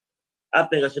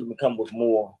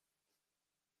more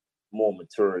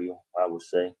material, I would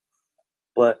say.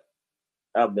 But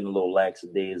I've been a little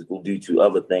lackadaisical due to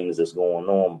other things that's going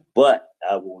on. But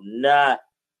I will not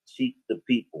cheat the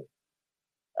people.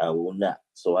 I will not.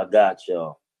 So I got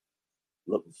y'all.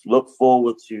 Look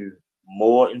forward to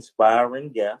more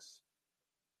inspiring guests,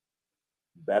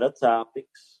 better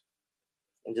topics,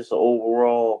 and just an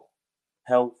overall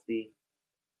healthy,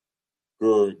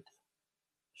 good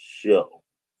show.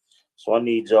 So I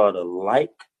need y'all to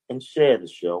like and share the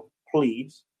show.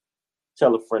 Please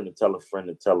tell a friend to tell a friend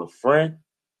to tell a friend.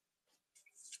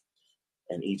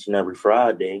 And each and every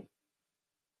Friday,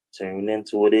 tune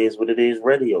into It Is What It Is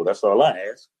Radio. That's all I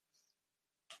ask.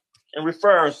 And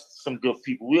refer us to some good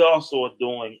people. We also are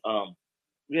doing,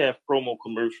 we have promo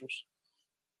commercials.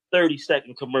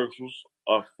 30-second commercials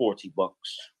are $40.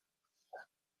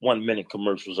 1 minute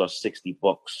commercials are $60,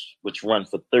 which run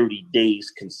for 30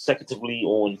 days consecutively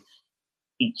on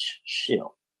each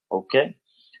show. Okay?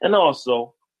 And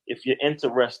also, if you're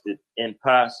interested in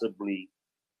possibly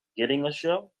getting a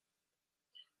show,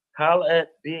 holler at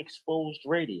Be Exposed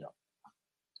Radio.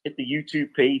 Hit the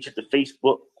YouTube page, hit the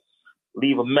Facebook,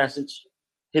 leave a message,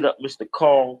 hit up Mr.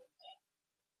 Carl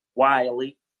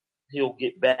Wiley. He'll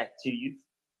get back to you.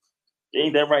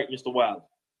 Ain't that right, Mr. Wiley?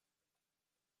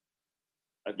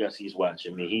 I guess he's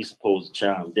watching me. He's supposed to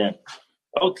chime in.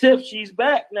 Oh, Tiff, she's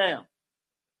back now.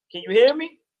 Can you hear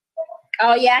me?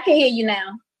 Oh, yeah, I can hear you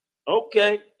now.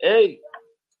 Okay. Hey,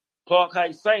 Park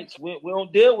Heights Saints, we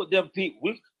don't deal with them people.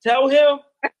 We tell him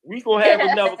We gonna have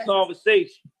another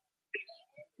conversation.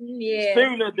 Yeah.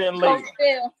 Sooner than later.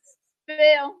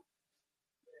 Phil.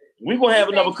 We gonna have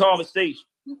another conversation.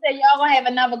 He said y'all gonna have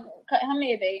another. Come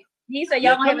here, babe. He said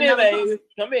y'all gonna have another. Baby.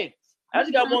 Come in. I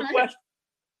just got one question,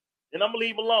 and I'm gonna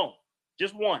leave alone.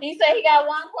 Just one. He said he got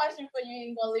one question for you.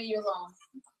 He's gonna leave you alone.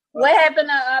 What happened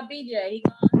to BJ? He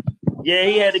gone? Yeah,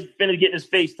 he had to finish getting his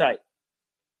face tight.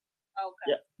 Okay.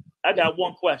 Yeah, I got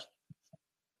one question.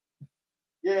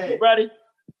 Yeah. You ready?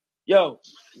 Yo,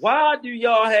 why do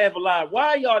y'all have a lot?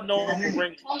 Why y'all known for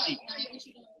ring cheek?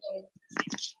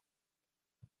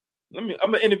 I'm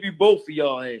gonna interview both of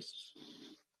y'all asses.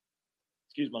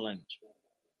 Excuse my language.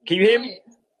 Can you hear me?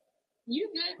 You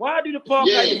good? Why do the Park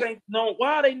ain't known?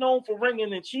 Why are they known for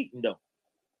ringing and cheating though?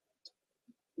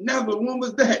 Never. When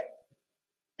was that?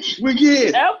 What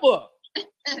year? Ever.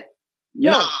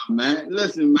 Nah, man.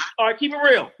 Listen, man. All right, keep it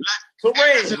real.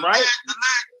 Perez, right?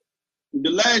 The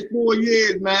last 4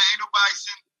 years, man, ain't nobody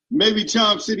sent. Maybe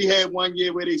Charm City had 1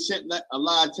 year where they sent a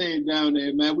lot of teams down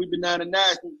there, man. We've been down to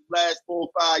national the last 4 or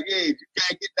 5 years. You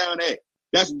can't get down there.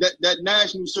 That's that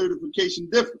national certification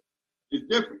different. It's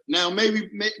different. Now,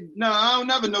 I don't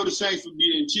never know the Saints for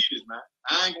being cheaters, man.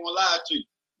 I ain't gonna lie to you.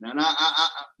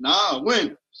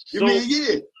 When? Give me a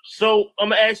year. So I'm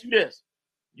gonna ask you this.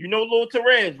 You know Lil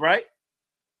Terez, right?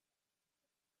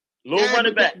 Lil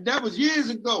running back. That was years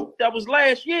ago. That was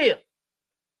last year.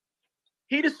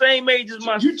 He the same age as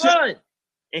my son.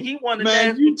 And he won the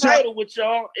national title with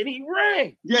y'all, and he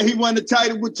ran. Yeah, he won the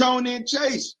title with Tony and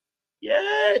Chase.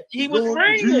 Yeah, he was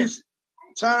ringing.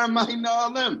 Time Mike and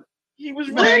all them. He was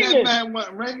ringing. That man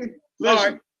went ringing. Listen. All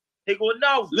right. He go,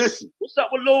 no. Listen. What's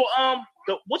up with Lil,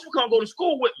 what's you gonna go to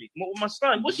school with me? With my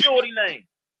son. What's shorty name?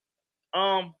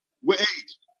 What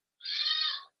age?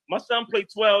 My son play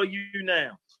 12U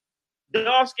now. The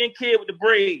dark-skinned kid with the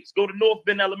braids. Go to North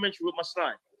Bend Elementary with my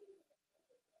son.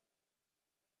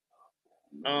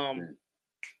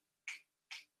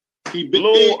 He big.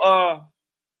 I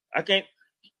can't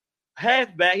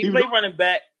halfback. He play running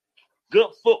back.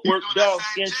 Good footwork, dog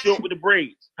skin short with the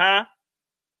braids. Huh?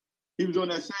 He was on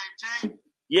that same team?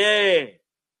 Yeah.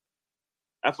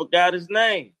 I forgot his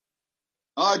name.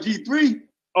 RG3?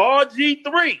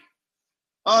 RG3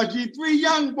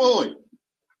 young boy.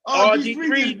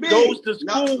 RG3 goes to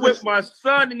school with my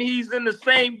son, and he's in the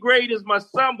same grade as my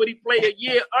son, but he played a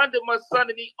year under my son,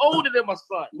 and he older than my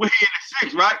son. We're in the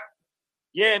 6th, right?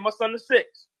 Yeah, my son is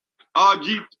 6. RG3 was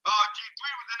in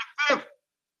the 5th.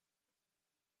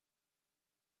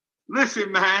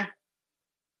 Listen, man.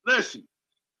 Listen.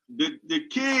 The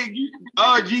kid,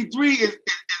 RG3 is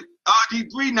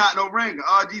RG3 not no ringer.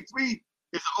 RG3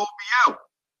 is an OBL.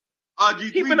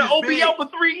 RG3 he been an OBL for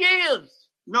 3 years.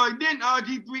 No, he didn't.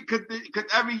 RG3 because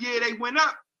every year they went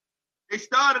up. They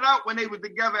started out when they were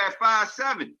together at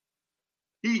 5'7".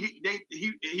 He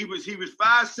was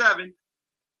 5'7".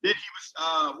 Then he was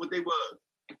what they were.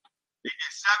 They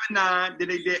did 7'9". Then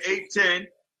they did 8'10".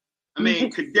 I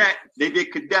mean cadet. They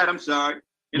did cadet. I'm sorry.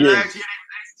 And last year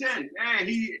they was 8'10". Man,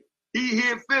 he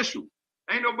official.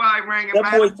 Ain't nobody ringing.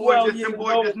 That boy 12 years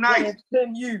old just nice.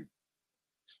 10U.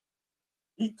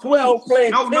 He 12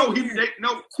 playing. No. But you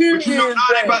know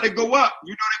they about to go up.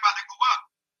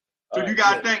 So you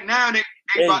gotta think now they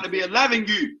about to be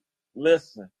 11U.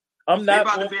 Listen, I'm not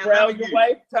gonna crowd your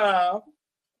wife time.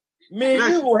 Me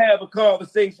and you will have a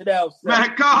conversation outside.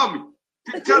 Man, call me.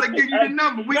 Tell her give you the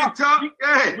number. We can talk.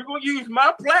 Yeah. We're gonna use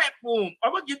my platform.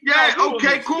 I'm gonna get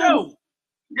okay, cool. Show.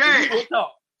 Yeah. We'll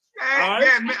talk.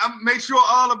 Yeah, make sure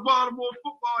all the Baltimore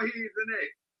football heads in there.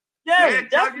 Yeah,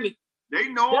 definitely. They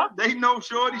know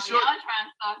Shorty.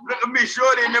 Look at me,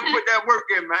 Shorty, and them put that work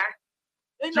in, man.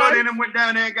 Shorty and them went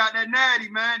down there and got that natty,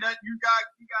 man. That you got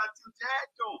to tag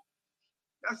to them.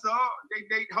 That's all.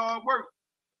 They hard work.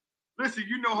 Listen,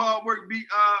 you know hard work beat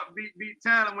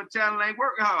talent when talent ain't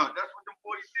working hard. That's what them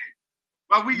boys did.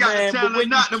 But we got the talent,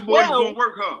 not the boys gonna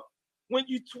work hard. When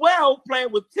you 12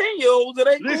 playing with 10-year-olds, it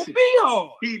ain't gonna be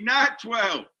hard. He's not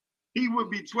 12. He would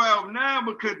be 12 now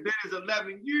because there's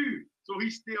 11U. So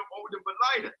he's still older but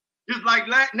lighter. Just like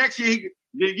next year,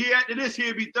 the year after this,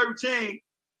 he'll be 13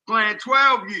 playing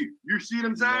 12U. You see what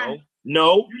I'm saying?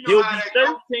 No, he'll be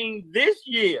 13 this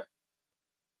year.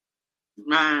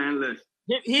 Man, listen.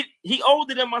 He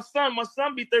older than my son. My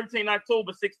son be 13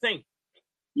 October 16th.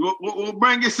 We'll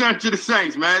bring your son to the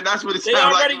Saints, man. That's what it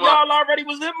sounds like. Y'all already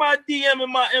was in my DM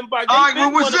and my inbox. All right,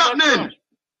 well, what's up then?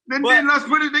 Then let's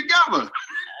put it together.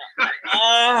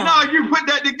 No, you put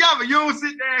that together. You don't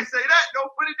sit there and say that.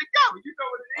 Don't put it together. You know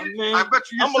what it is. Man, I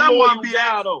bet you your son won't be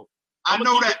out though. I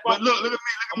know that, but look at me.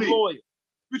 I'm loyal.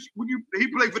 He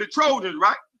played for the Trojans,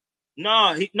 right?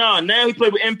 Now he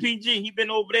played with MPG. He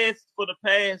been over there for the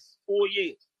past 4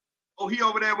 years. Oh, he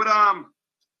over there with our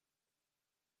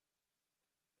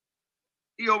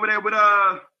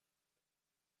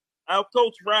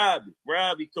coach Robbie.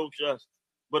 Robbie coached us.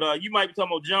 But you might be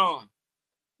talking about John.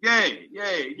 Yeah.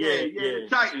 The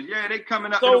Titans. Yeah, they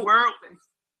coming up in the world.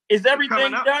 Is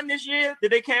everything done this year?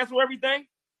 Did they cancel everything?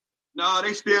 No,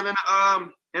 they still in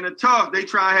the tough. They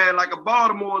try to have like a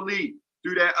Baltimore league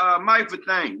through that MIFA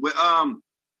thing with Rob Gaines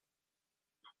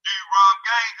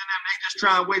and them. They just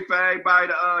try and wait for everybody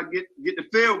to get the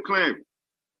field cleared. Okay.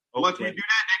 Once we do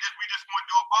that, we just want to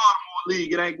do a Baltimore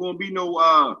league. It ain't gonna be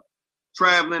no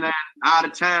traveling out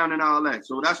of town and all that.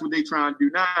 So that's what they trying to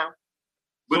do now.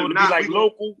 But so it'd be like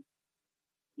local?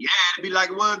 Yeah, it'd be like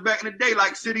it was back in the day,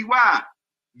 like citywide.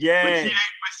 Yeah.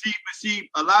 But see,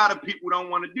 a lot of people don't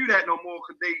want to do that no more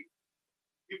because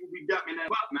people be ducking that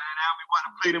up, man. Now we want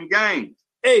to play them games.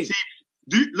 Hey. See,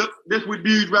 look, this what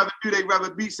dudes rather do. They rather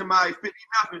beat somebody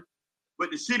 50-0, but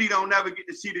the city don't never get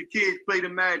to see the kids play the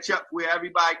matchup where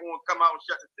everybody going to come out and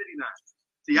shut the city down.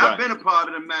 See, I've been a part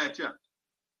of the matchup.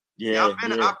 Yeah,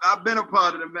 I've been a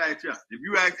part of the matchup. If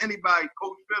you ask anybody,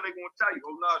 Coach Phil, they gonna tell you,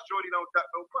 "Oh no, Shorty don't duck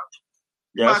no punch."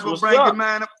 You might as well bring your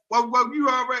man up. Well, you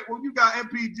already. Well, you got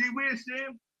MPG. We'll see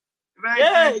him.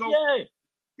 Yeah,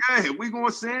 we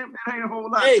gonna see him. It ain't a whole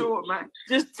lot short, man.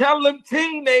 Just tell them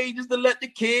teenagers to let the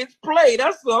kids play.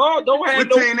 That's all. Don't have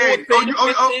no teenagers.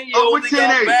 What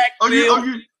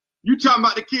teenagers? You talking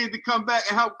about the kids that come back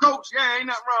and help coach? Yeah, ain't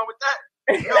nothing wrong with that.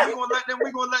 No,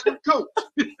 we gonna let them coach.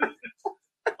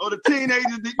 Or the teenagers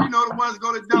that the ones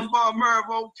go to Dunbar,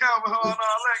 Mervo, Calvin Hall, and all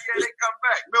that. Yeah, they come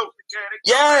back. Milton,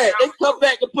 they come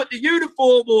back and put the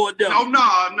uniform on them. No,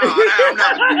 they'll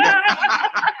never do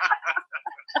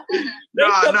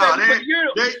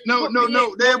that. No.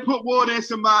 They'll put water in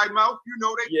somebody's mouth. They put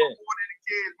water in the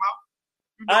kid's mouth.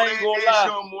 I ain't gonna lie.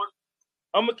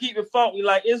 I'm gonna keep it funky.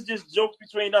 Like it's just jokes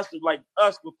between us, like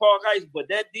us with Park Heights, but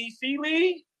that DC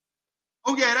league.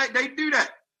 Oh yeah, they do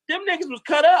that. Them niggas was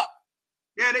cut up.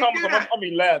 Yeah, they do that. I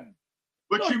mean, laughing.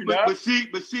 But see,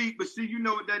 you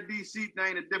know what that DC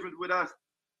thing, the difference with us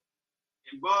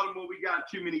in Baltimore, we got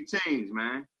too many teams,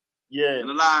 man. Yeah. And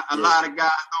a lot of guys don't put their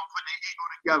ego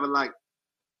together. Like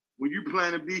when you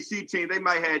playing a DC team, they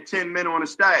might have 10 men on the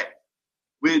staff.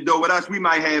 With us, we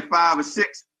might have 5 or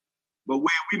 6. But where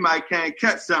we might can't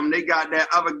catch something, they got that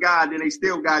other guy, then they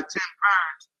still got 10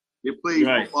 parents that play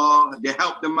football to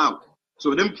help them out.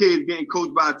 So them kids getting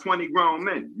coached by 20 grown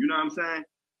men. You know what I'm saying?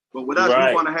 But with us,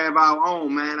 we want to have our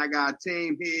own, man. I got a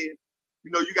team here.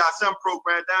 You got some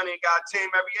program down there, got a team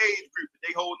every age group.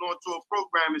 They hold on to a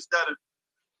program instead of,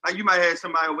 like you might have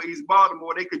somebody over East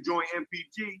Baltimore, they could join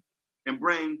MPG and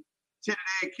bring 10 of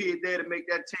their kids there to make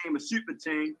that team a super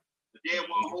team. But they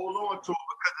won't hold on to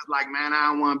it because it's like, man, I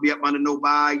don't want to be up under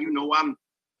nobody.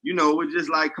 It's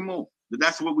just like, come on. But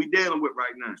that's what we're dealing with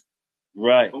right now.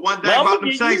 Right. But one thing about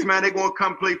them Saints, man, they're going to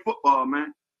come play football,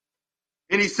 man.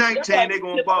 Any Saint team, they're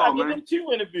going to ball, man. Them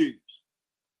 2 interviews.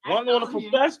 One on a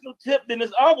professional tip, then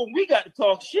this other one, we got to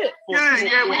talk shit. We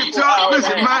can talk.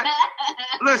 Listen,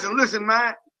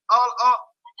 man.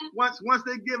 Once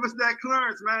they give us that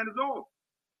clearance, man, it's on.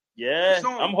 Yeah, it's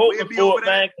on. I'm hoping for it,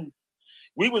 man.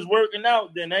 We was working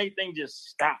out, then everything just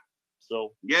stopped.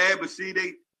 So yeah, but see,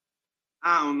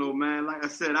 I don't know, man. Like I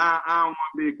said, I don't want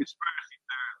to be a conspiracy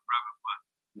theorist, brother,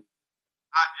 but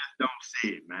I just don't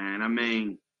see it, man. I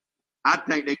mean, I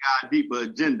think they got a deeper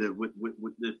agenda with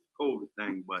this COVID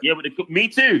thing, but yeah, but me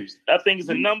too. I think it's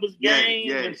a numbers game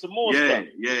and some more stuff.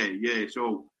 Yeah.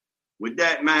 So with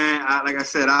that, man, like I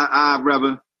said, I'd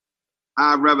rather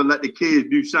let the kids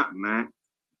do something, man.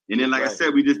 And then, like I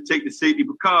said, we just take the safety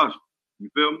precaution. You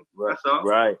feel me? Right. That's all.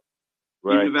 Right.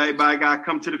 Even if everybody got to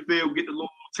come to the field, get the low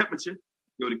temperature.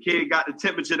 The kid got the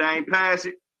temperature, they ain't pass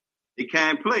it, they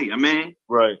can't play. I mean,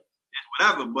 right. It's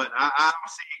whatever. But I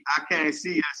can't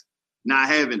see us not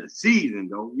having a season,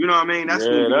 though. You know what I mean? That's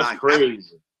crazy. Epic.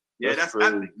 Yeah, that's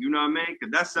epic. You know what I mean?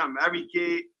 Because that's something every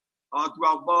kid all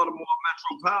throughout Baltimore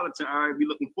metropolitan area be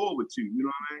looking forward to. You know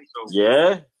what I mean? So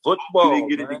yeah, football. They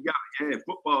get it together. Yeah,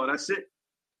 football. That's it.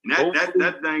 And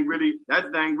that thing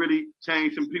really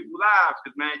changed some people's lives.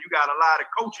 Because man, you got a lot of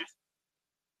coaches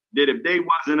that if they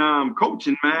wasn't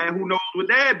coaching, man, who knows what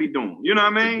they'd be doing? You know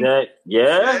what I mean?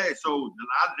 Yeah. So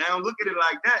now look at it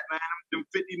like that, man. Them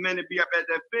 50 men to be up at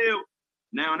that field.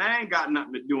 Now they ain't got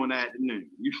nothing to do in the afternoon.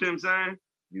 You see what I'm saying?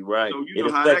 You're right. So you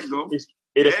know how that goes.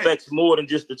 It affects more than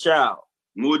just the child.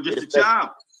 More just the child.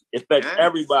 It affects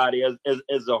everybody as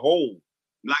a whole.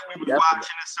 Like we was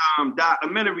watching this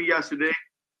documentary yesterday,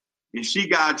 and she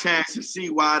got a chance to see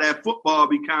why that football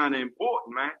be kind of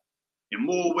important, man. In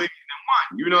more ways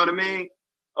 1. You know what I mean?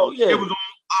 Oh yeah. It was on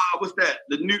what's that?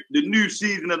 The new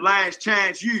season of Last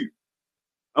Chance U.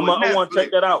 I want to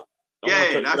check that out.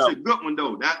 Yeah, that's a good one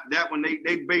though. That one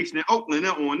they based in Oakland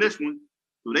on this one,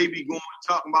 so they be going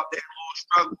talking about their little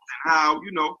struggles and how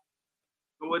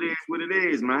so it is what it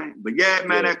is, man. But yeah,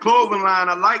 man, that clothing line,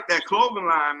 I like that clothing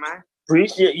line, man.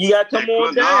 Appreciate you. Got to come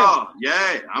on down.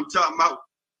 Yeah, I'm talking about.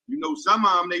 Some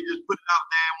of them they just put it out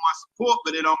there and want support,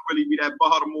 but it don't really be that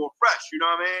Baltimore fresh. You know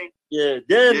what I mean? Yeah.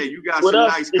 Then you got some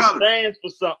nice colors. It stands for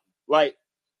something. Like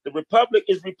the Republic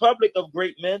is Republic of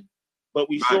Great Men, but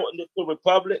we shortened it to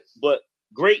Republic. But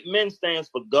Great Men stands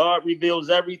for God reveals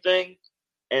everything,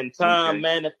 and time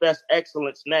manifests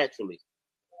excellence naturally.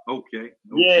 Okay.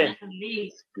 Yeah.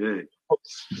 Good.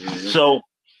 So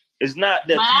it's not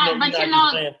that you're not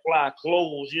just saying fly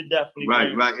clothes. You're definitely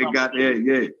right. It got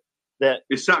that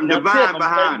it's something divine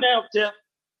behind. Now, Tip,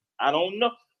 I don't know.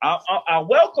 I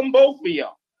welcome both of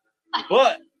y'all,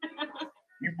 but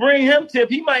you bring him, Tip,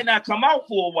 he might not come out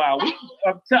for a while.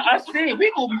 I see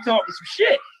we gonna be talking some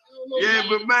shit. Yeah,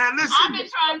 but man, listen. I've been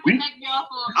trying to connect y'all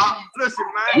for a minute. Listen,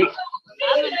 man. I've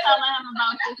been telling him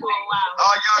about you for a while.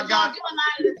 Oh, y'all got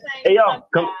it. Hey, y'all,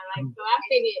 come. So I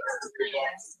figured,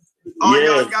 All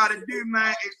y'all gotta do, man,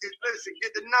 is listen,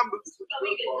 get the numbers.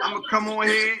 I'm gonna come on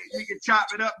here. We can chop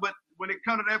it up, but when it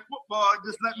comes to that football,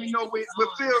 just let me know what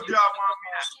field y'all want me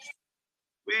at.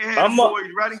 We're ahead,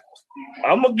 boys. Ready?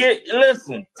 I'm gonna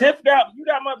listen. Tiff you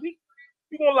got my beat.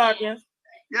 You gonna lock in?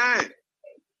 Yeah.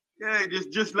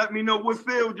 Just let me know what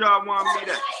field y'all want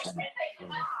me at.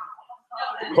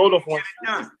 Hold on for it.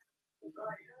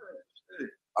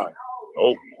 All right.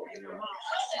 Oh.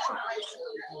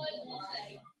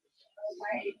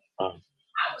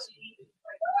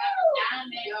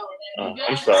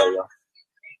 I'm sorry, y'all.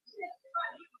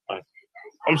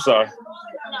 I'm sorry.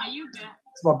 No, you good.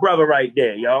 It's my brother right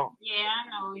there, y'all. Yeah, I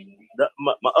know you.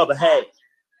 My other half.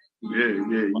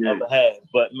 Yeah. My other half.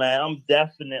 But man, I'm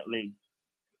definitely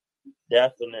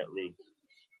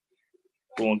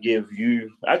gonna give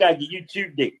you. I gotta give you 2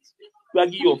 dates. I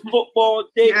gotta give you a football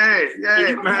date. Yeah,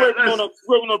 you man. Working on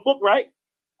a book, right?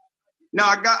 No,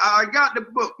 I got the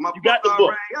book. You got the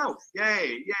book. Out.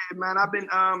 Yeah, man. I've been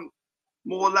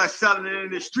more or less selling it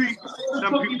in the street.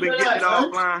 Some people been getting it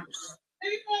offline.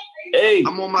 Hey,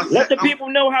 I'm on my let the people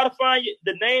know how to find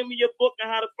the name of your book and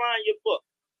how to find your book.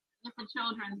 It's a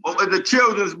children's book. It's a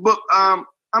children's book. I'm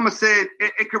gonna say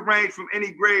it could range from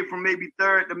any grade, from maybe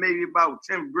 3rd to maybe about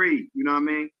 10th grade. You know what I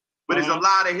mean? But there's a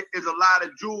lot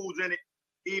of jewels in it.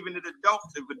 Even if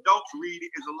adults read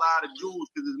it, it's a lot of jewels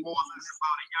because it's more or less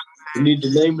about a young man. You need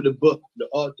the name of the book, the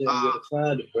author, and where to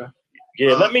find it, bro.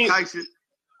 Yeah, let me.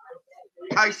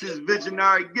 Kais's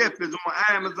Visionary Gift is on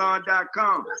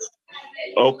Amazon.com.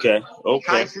 Okay.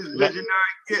 Kais's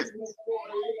Visionary Gift.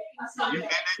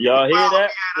 Y'all hear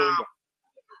that?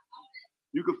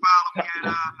 You can follow me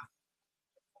at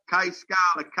Kais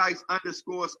Scholar, Kais_Scholar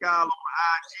on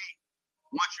IG.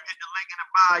 Once you hit the link in the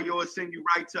bio, it'll send you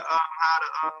right to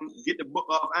how to get the book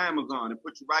off Amazon and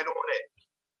put you right on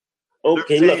there.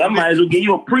 Okay, look, I might as well give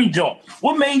you a pre-jump.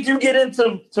 What made you get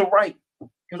into write?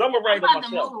 Because I'm a writer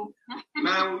myself.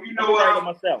 Man, I'm a writer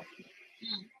myself.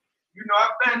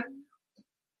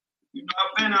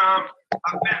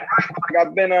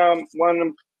 I've been one of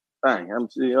them.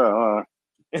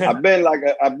 I've been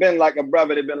like a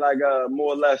brother that been like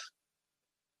more or less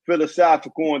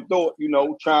philosophical in thought,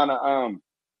 trying to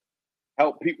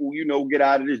help people, get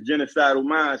out of this genocidal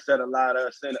mindset a lot of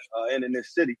us in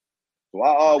this city. So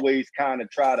I always kind of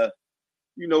try to,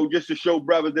 just to show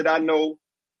brothers that I know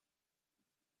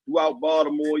throughout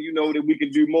Baltimore, that we can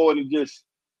do more than just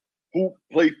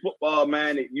play football,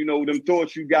 man. That, them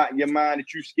thoughts you got in your mind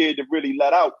that you scared to really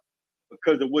let out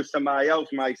because of what somebody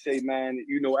else might say, man.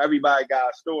 Everybody got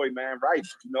a story, man, right?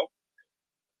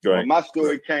 Right. My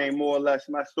story came more or less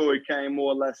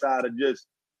out of just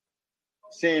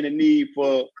seeing the need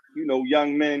for,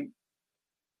 young men,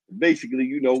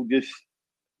 basically, just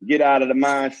get out of the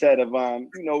mindset of,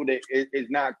 that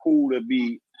it's not cool to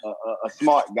be a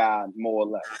smart guy, more or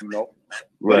less, Right.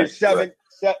 But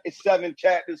it's 7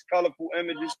 chapters, colorful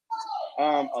images,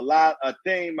 a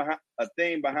theme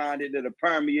behind it that'll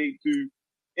permeate through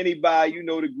anybody,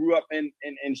 that grew up in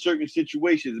certain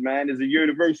situations, man. It's a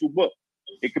universal book.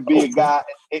 It could be a guy,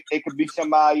 it could be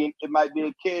somebody, it might be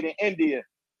a kid in India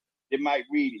that might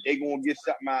read it. They're going to get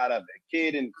something out of it. A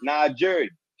kid in Nigeria,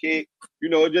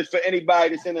 just for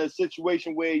anybody that's in a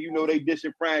situation where, they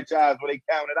disenfranchised or they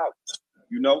counted out,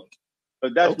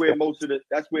 But that's where most of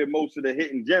the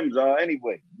hidden gems are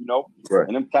anyway, Right.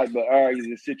 And them type of areas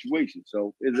and situations.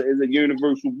 So it's a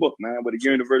universal book, man, with a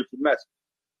universal message.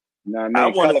 Nah, man, I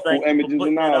want to colorful thank you images for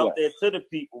putting and that all out that. there to the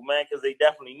people, man, because they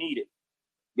definitely need it.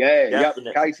 Yeah, Definitely.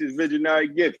 yep. Kaise's Visionary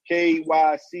Gift,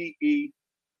 KYCE''S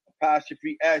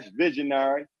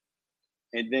Visionary,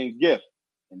 and then gift.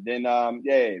 And then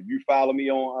if you follow me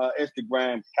on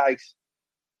Instagram,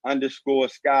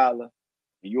 Kais_Scholar,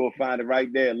 and you'll find it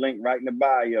right there, link right in the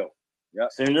bio. Yep.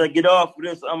 As soon as I get off of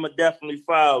this, I'm gonna definitely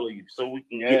follow you so we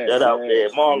can get that out there.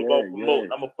 Marlon gonna promote.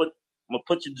 I'm gonna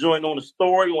put your joint on the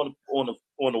story, on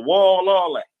the wall,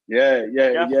 all that. Yeah.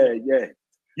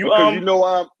 Because you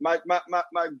know, my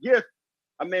gift.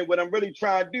 I mean, what I'm really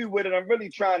trying to do with it, I'm really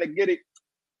trying to get it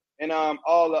in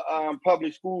all the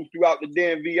public schools throughout the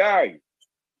DMV area.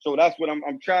 So that's what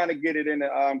I'm trying to get it in the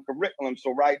curriculum.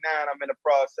 So right now I'm in the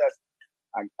process.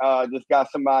 I just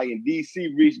got somebody in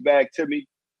DC reached back to me,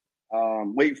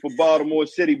 waiting for Baltimore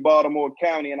City, Baltimore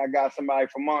County, and I got somebody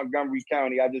from Montgomery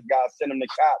County. I just got to send them the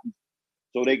copies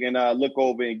so they can look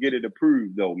over and get it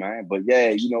approved though, man. But yeah,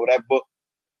 you know, that book,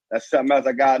 that's something else.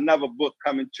 I got another book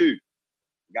coming too.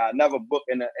 Got another book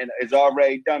and it's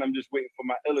already done. I'm just waiting for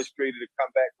my illustrator to come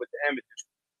back with the images.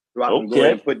 So I can go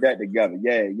ahead and put that together.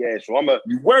 Yeah. So I'm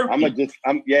working.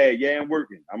 I'm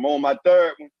working. I'm on my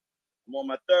third one. I'm on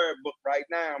my third book right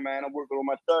now, man. I'm working on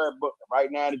my third book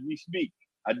right now as we speak.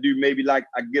 I do maybe I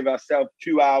give myself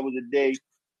 2 hours a day,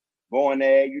 go in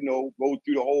there, you know, go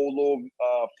through the whole little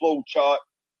flow chart.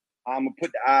 I'm gonna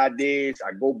put the ideas.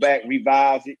 I go back,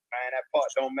 revise it. Man, that part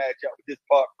don't match up with this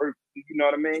part perfectly. You know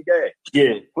what I mean?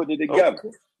 Yeah. Put it together.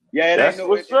 Okay. Yeah, that's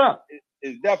what's up.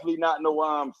 It's definitely not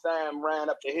no Sam ran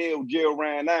up the hill, Jill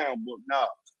ran down book. No,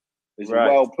 it's a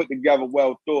well put together,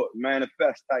 well thought,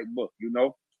 manifest type book. You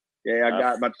know? Yeah, I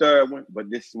got my third one, but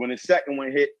when the second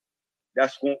one hit,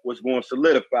 that's what's going to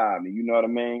solidify me. You know what I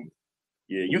mean?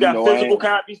 Yeah, you got physical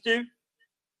copies too?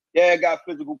 Yeah, I got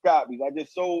physical copies. I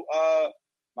just sold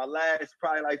my last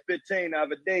probably like 15 the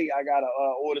other day. I gotta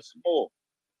order some more.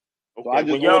 Okay. So I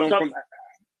just order them from.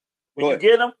 When you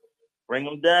get them, bring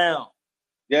them down.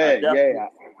 Yeah.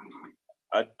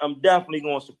 I'm definitely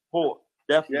gonna support.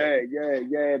 Definitely.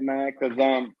 Yeah, man. Cause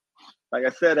like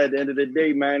I said, at the end of the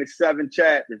day, man, it's 7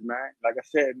 chapters, man. Like I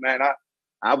said, man,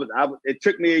 I was. It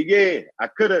took me a year.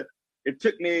 It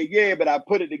took me a year, but I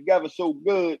put it together so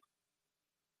good.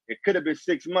 It could have been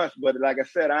 6 months, but like I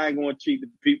said, I ain't gonna cheat the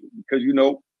people because you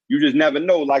know, you just never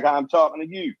know. Like I'm talking to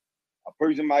you, a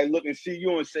person might look and see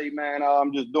you and say, "Man,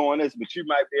 I'm just doing this," but you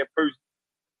might be a person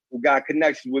who got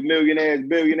connections with millionaires,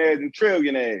 billionaires, and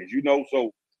trillionaires. You know,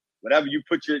 so whatever you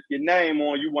put your name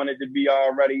on, you want it to be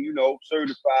already, you know,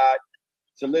 certified,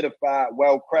 solidified,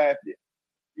 well crafted.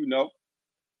 You know,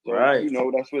 so, right? You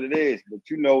know, that's what it is. But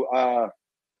you know,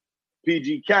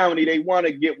 PG County, they want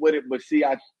to get with it, but see,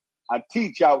 I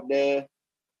teach out there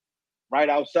right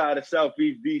outside of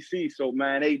Southeast DC. So,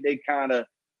 man, they kind of,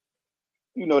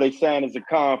 you know, they saying it's a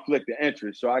conflict of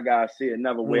interest. So I got to see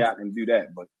another way I can do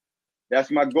that. But that's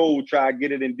my goal, try to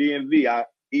get it in DMV. I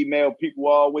email people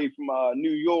all the way from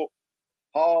New York,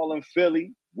 Harlem,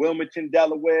 Philly, Wilmington,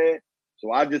 Delaware.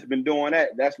 So I just been doing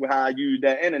that. That's how I use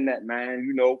that internet, man.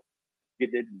 You know,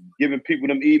 giving people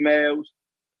them emails,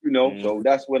 you know. So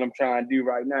that's what I'm trying to do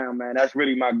right now, man. That's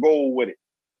really my goal with it.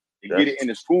 To get it in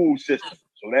the school system.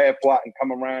 So therefore I can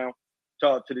come around,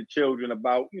 talk to the children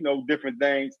about, you know, different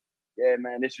things. Yeah,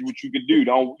 man, this is what you can do.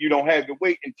 You don't have to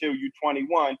wait until you're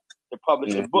 21 to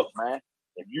publish a book, man.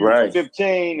 If you're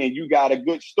 15 and you got a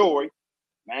good story,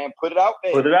 man, put it out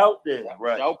there. Put it out there.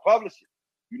 Right. Self-publish it.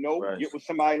 You know, get with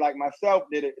somebody like myself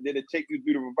that'll take you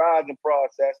through the revising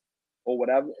process or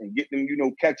whatever and get them, you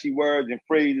know, catchy words and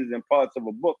phrases and parts of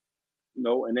a book, you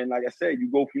know, and then like I said,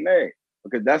 you go from there.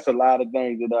 Because that's a lot of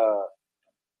things that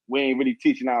we ain't really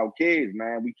teaching our kids,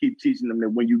 man. We keep teaching them that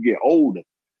when you get older.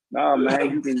 Nah,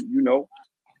 man, you can, you know,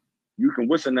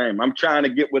 what's the name? I'm trying to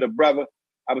get with a brother.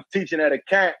 I was teaching at a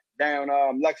camp down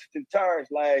Lexington Terrace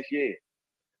last year.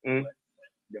 The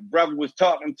brother was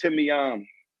talking to me,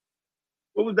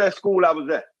 what was that school I was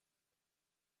at?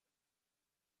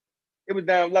 It was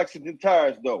down Lexington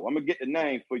Terrace, though. I'm going to get the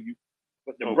name for you.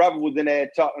 But the brother was in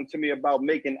there talking to me about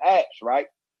making apps, right?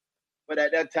 But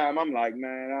at that time, I'm like,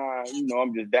 man, you know,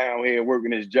 I'm just down here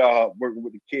working this job, working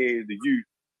with the kids, the youth.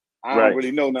 I don't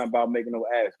really know nothing about making no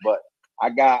apps, but I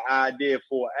got an idea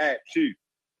for an app too.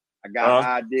 I got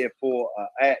an idea for an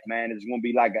app, man. It's gonna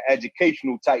be like an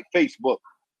educational type Facebook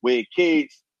where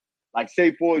kids, like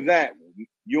say for example,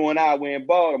 you and I were in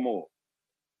Baltimore.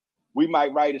 We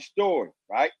might write a story,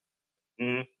 right?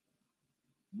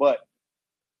 But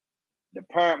the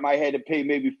parent might have to pay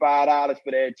maybe $5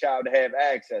 for their child to have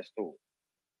access to it.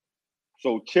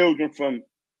 So children from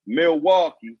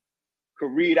Milwaukee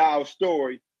could read our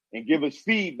story and give us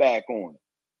feedback on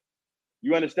it.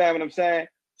 You understand what I'm saying?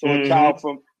 So a child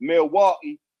from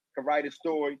Milwaukee can write a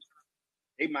story.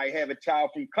 They might have a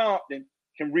child from Compton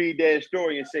can read their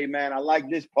story and say, man, I like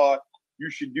this part. You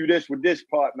should do this with this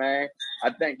part, man.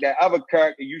 I think that other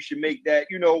character, you should make that,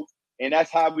 you know, and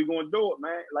that's how we're going to do it,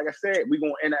 man. Like I said, we're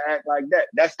going to interact like that.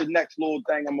 That's the next little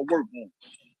thing I'm going to work on,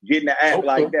 getting to act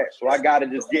like that. So I got to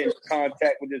just get in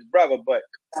contact with this brother. But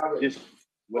just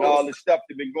with all this stuff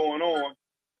that's been going on,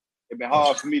 it's been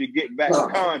hard for me to get back in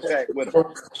contact with him.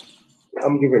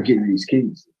 I'm going to give you these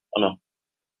keys. I know.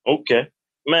 Okay.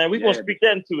 Man, we're going to speak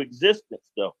that into existence,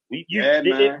 though.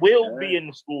 It will be in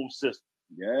the school system.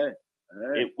 Yeah.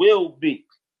 It will be.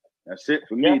 That's it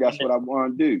for me. That's what I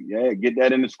want to do. Yeah, get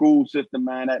that in the school system,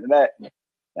 man. After that,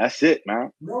 that's it,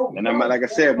 man. And I'm like I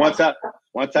said, once I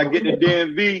get the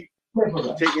DMV,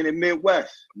 I'm taking it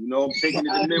Midwest. You know, I'm taking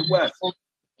it to Midwest.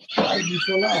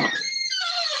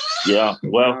 Yeah.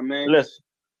 Well, listen,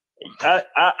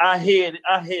 I hear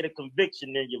the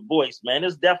conviction in your voice, man.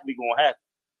 It's definitely gonna happen.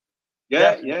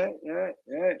 Yeah.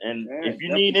 And if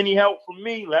you need any help from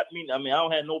me, let me. I mean, I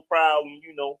don't have no problem,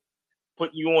 you know,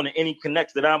 putting you on to any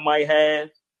connects that I might have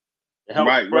to help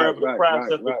the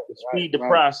process, speed the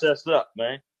process up,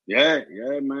 man. Yeah,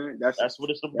 man. That's what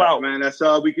it's about, man. That's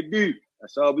all we could do.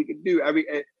 That's all we could do.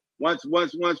 Once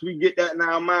we get that in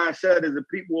our mindset as a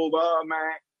people overall,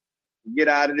 man, get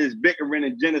out of this bickering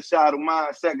and genocidal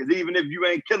mindset. Because even if you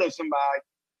ain't killing somebody,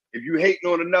 if you hating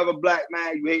on another black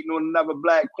man, you hating on another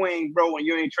black queen, bro, and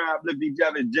you ain't trying to uplift each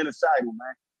other, it's genocidal,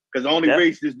 man. Because the only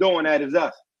race that's doing that is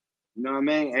us. You know what I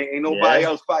mean? Ain't nobody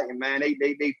else fighting, man.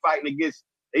 They fighting against.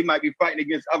 They might be fighting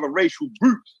against other racial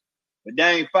groups, but they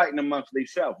ain't fighting amongst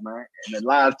themselves, man. And a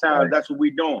lot of times that's what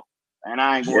we doing. And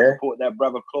I ain't going to support that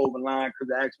brother clothing line because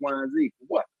of X, Y, and Z. For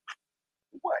what?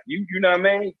 You know what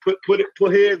I mean? Put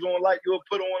his on like you'll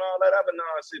put on all that other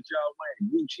nonsense y'all wearing,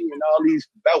 Gucci and all these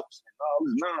belts and all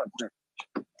this nonsense.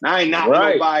 I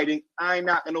ain't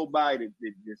knocking nobody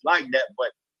that's like that,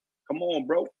 but come on,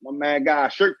 bro. My man got a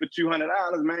shirt for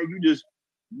 $200, man. You just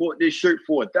bought this shirt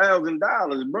for $1,000,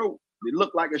 bro. It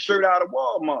looked like a shirt out of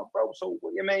Walmart, bro. So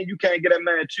you mean you can't get that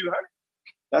man $200?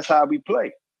 That's how we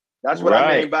play. That's what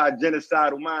I mean by a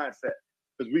genocidal mindset.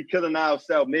 Because we killing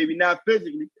ourselves, maybe not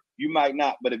physically. You might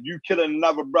not, but if you killing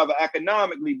another brother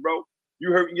economically, bro,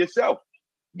 you hurting yourself.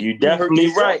 You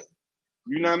definitely right.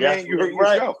 You know what I mean? You hurting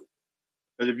yourself.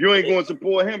 Because if you ain't going to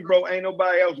support him, bro, ain't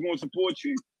nobody else going to support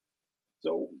you.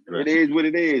 So it is what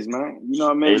it is, man. You know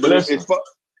what I mean? But it's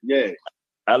yeah.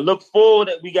 I look forward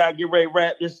that we gotta get ready to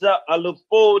wrap this up. I look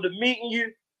forward to meeting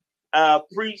you. I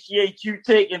appreciate you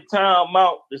taking time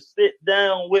out to sit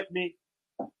down with me.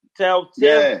 Tell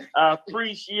Tim I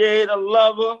appreciate a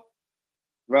lover.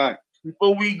 Right.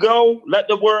 Before we go, let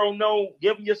the world know.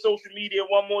 Give them your social media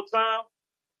one more time.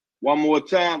 One more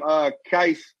time.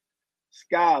 Kyce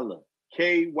Scholar.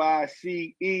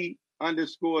 KYCE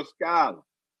 _Scholar.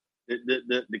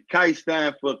 The Kyce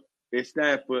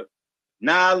stands for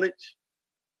knowledge,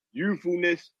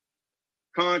 youthfulness,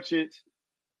 conscience,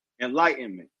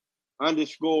 enlightenment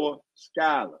 _Scholar.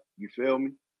 You feel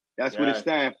me? That's what it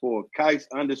stands for. Kyce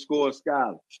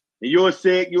 _Scholar. And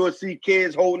you'll see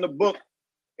kids holding the book.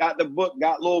 Got the book,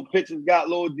 got little pictures, got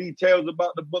little details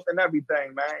about the book and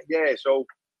everything, man. Yeah, so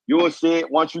you'll see it.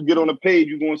 Once you get on the page,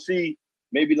 you're going to see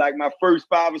maybe like my first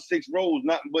 5 or 6 rows,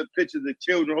 nothing but pictures of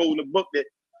children holding the book that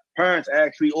parents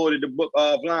actually ordered the book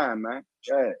offline, man.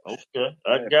 Yeah. Okay,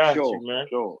 I got you, man.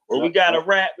 Sure. Well, we got to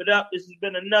wrap it up. This has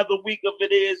been another week of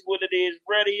It Is What It Is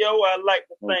Radio. I'd like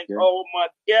to thank all my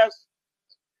guests.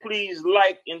 Please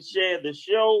like and share the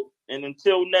show. And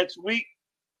until next week,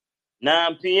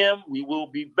 9 p.m., we will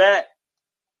be back.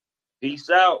 Peace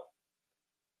out.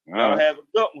 Y'all have a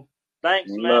good one.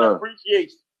 Thanks, man. I appreciate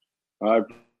you. All right.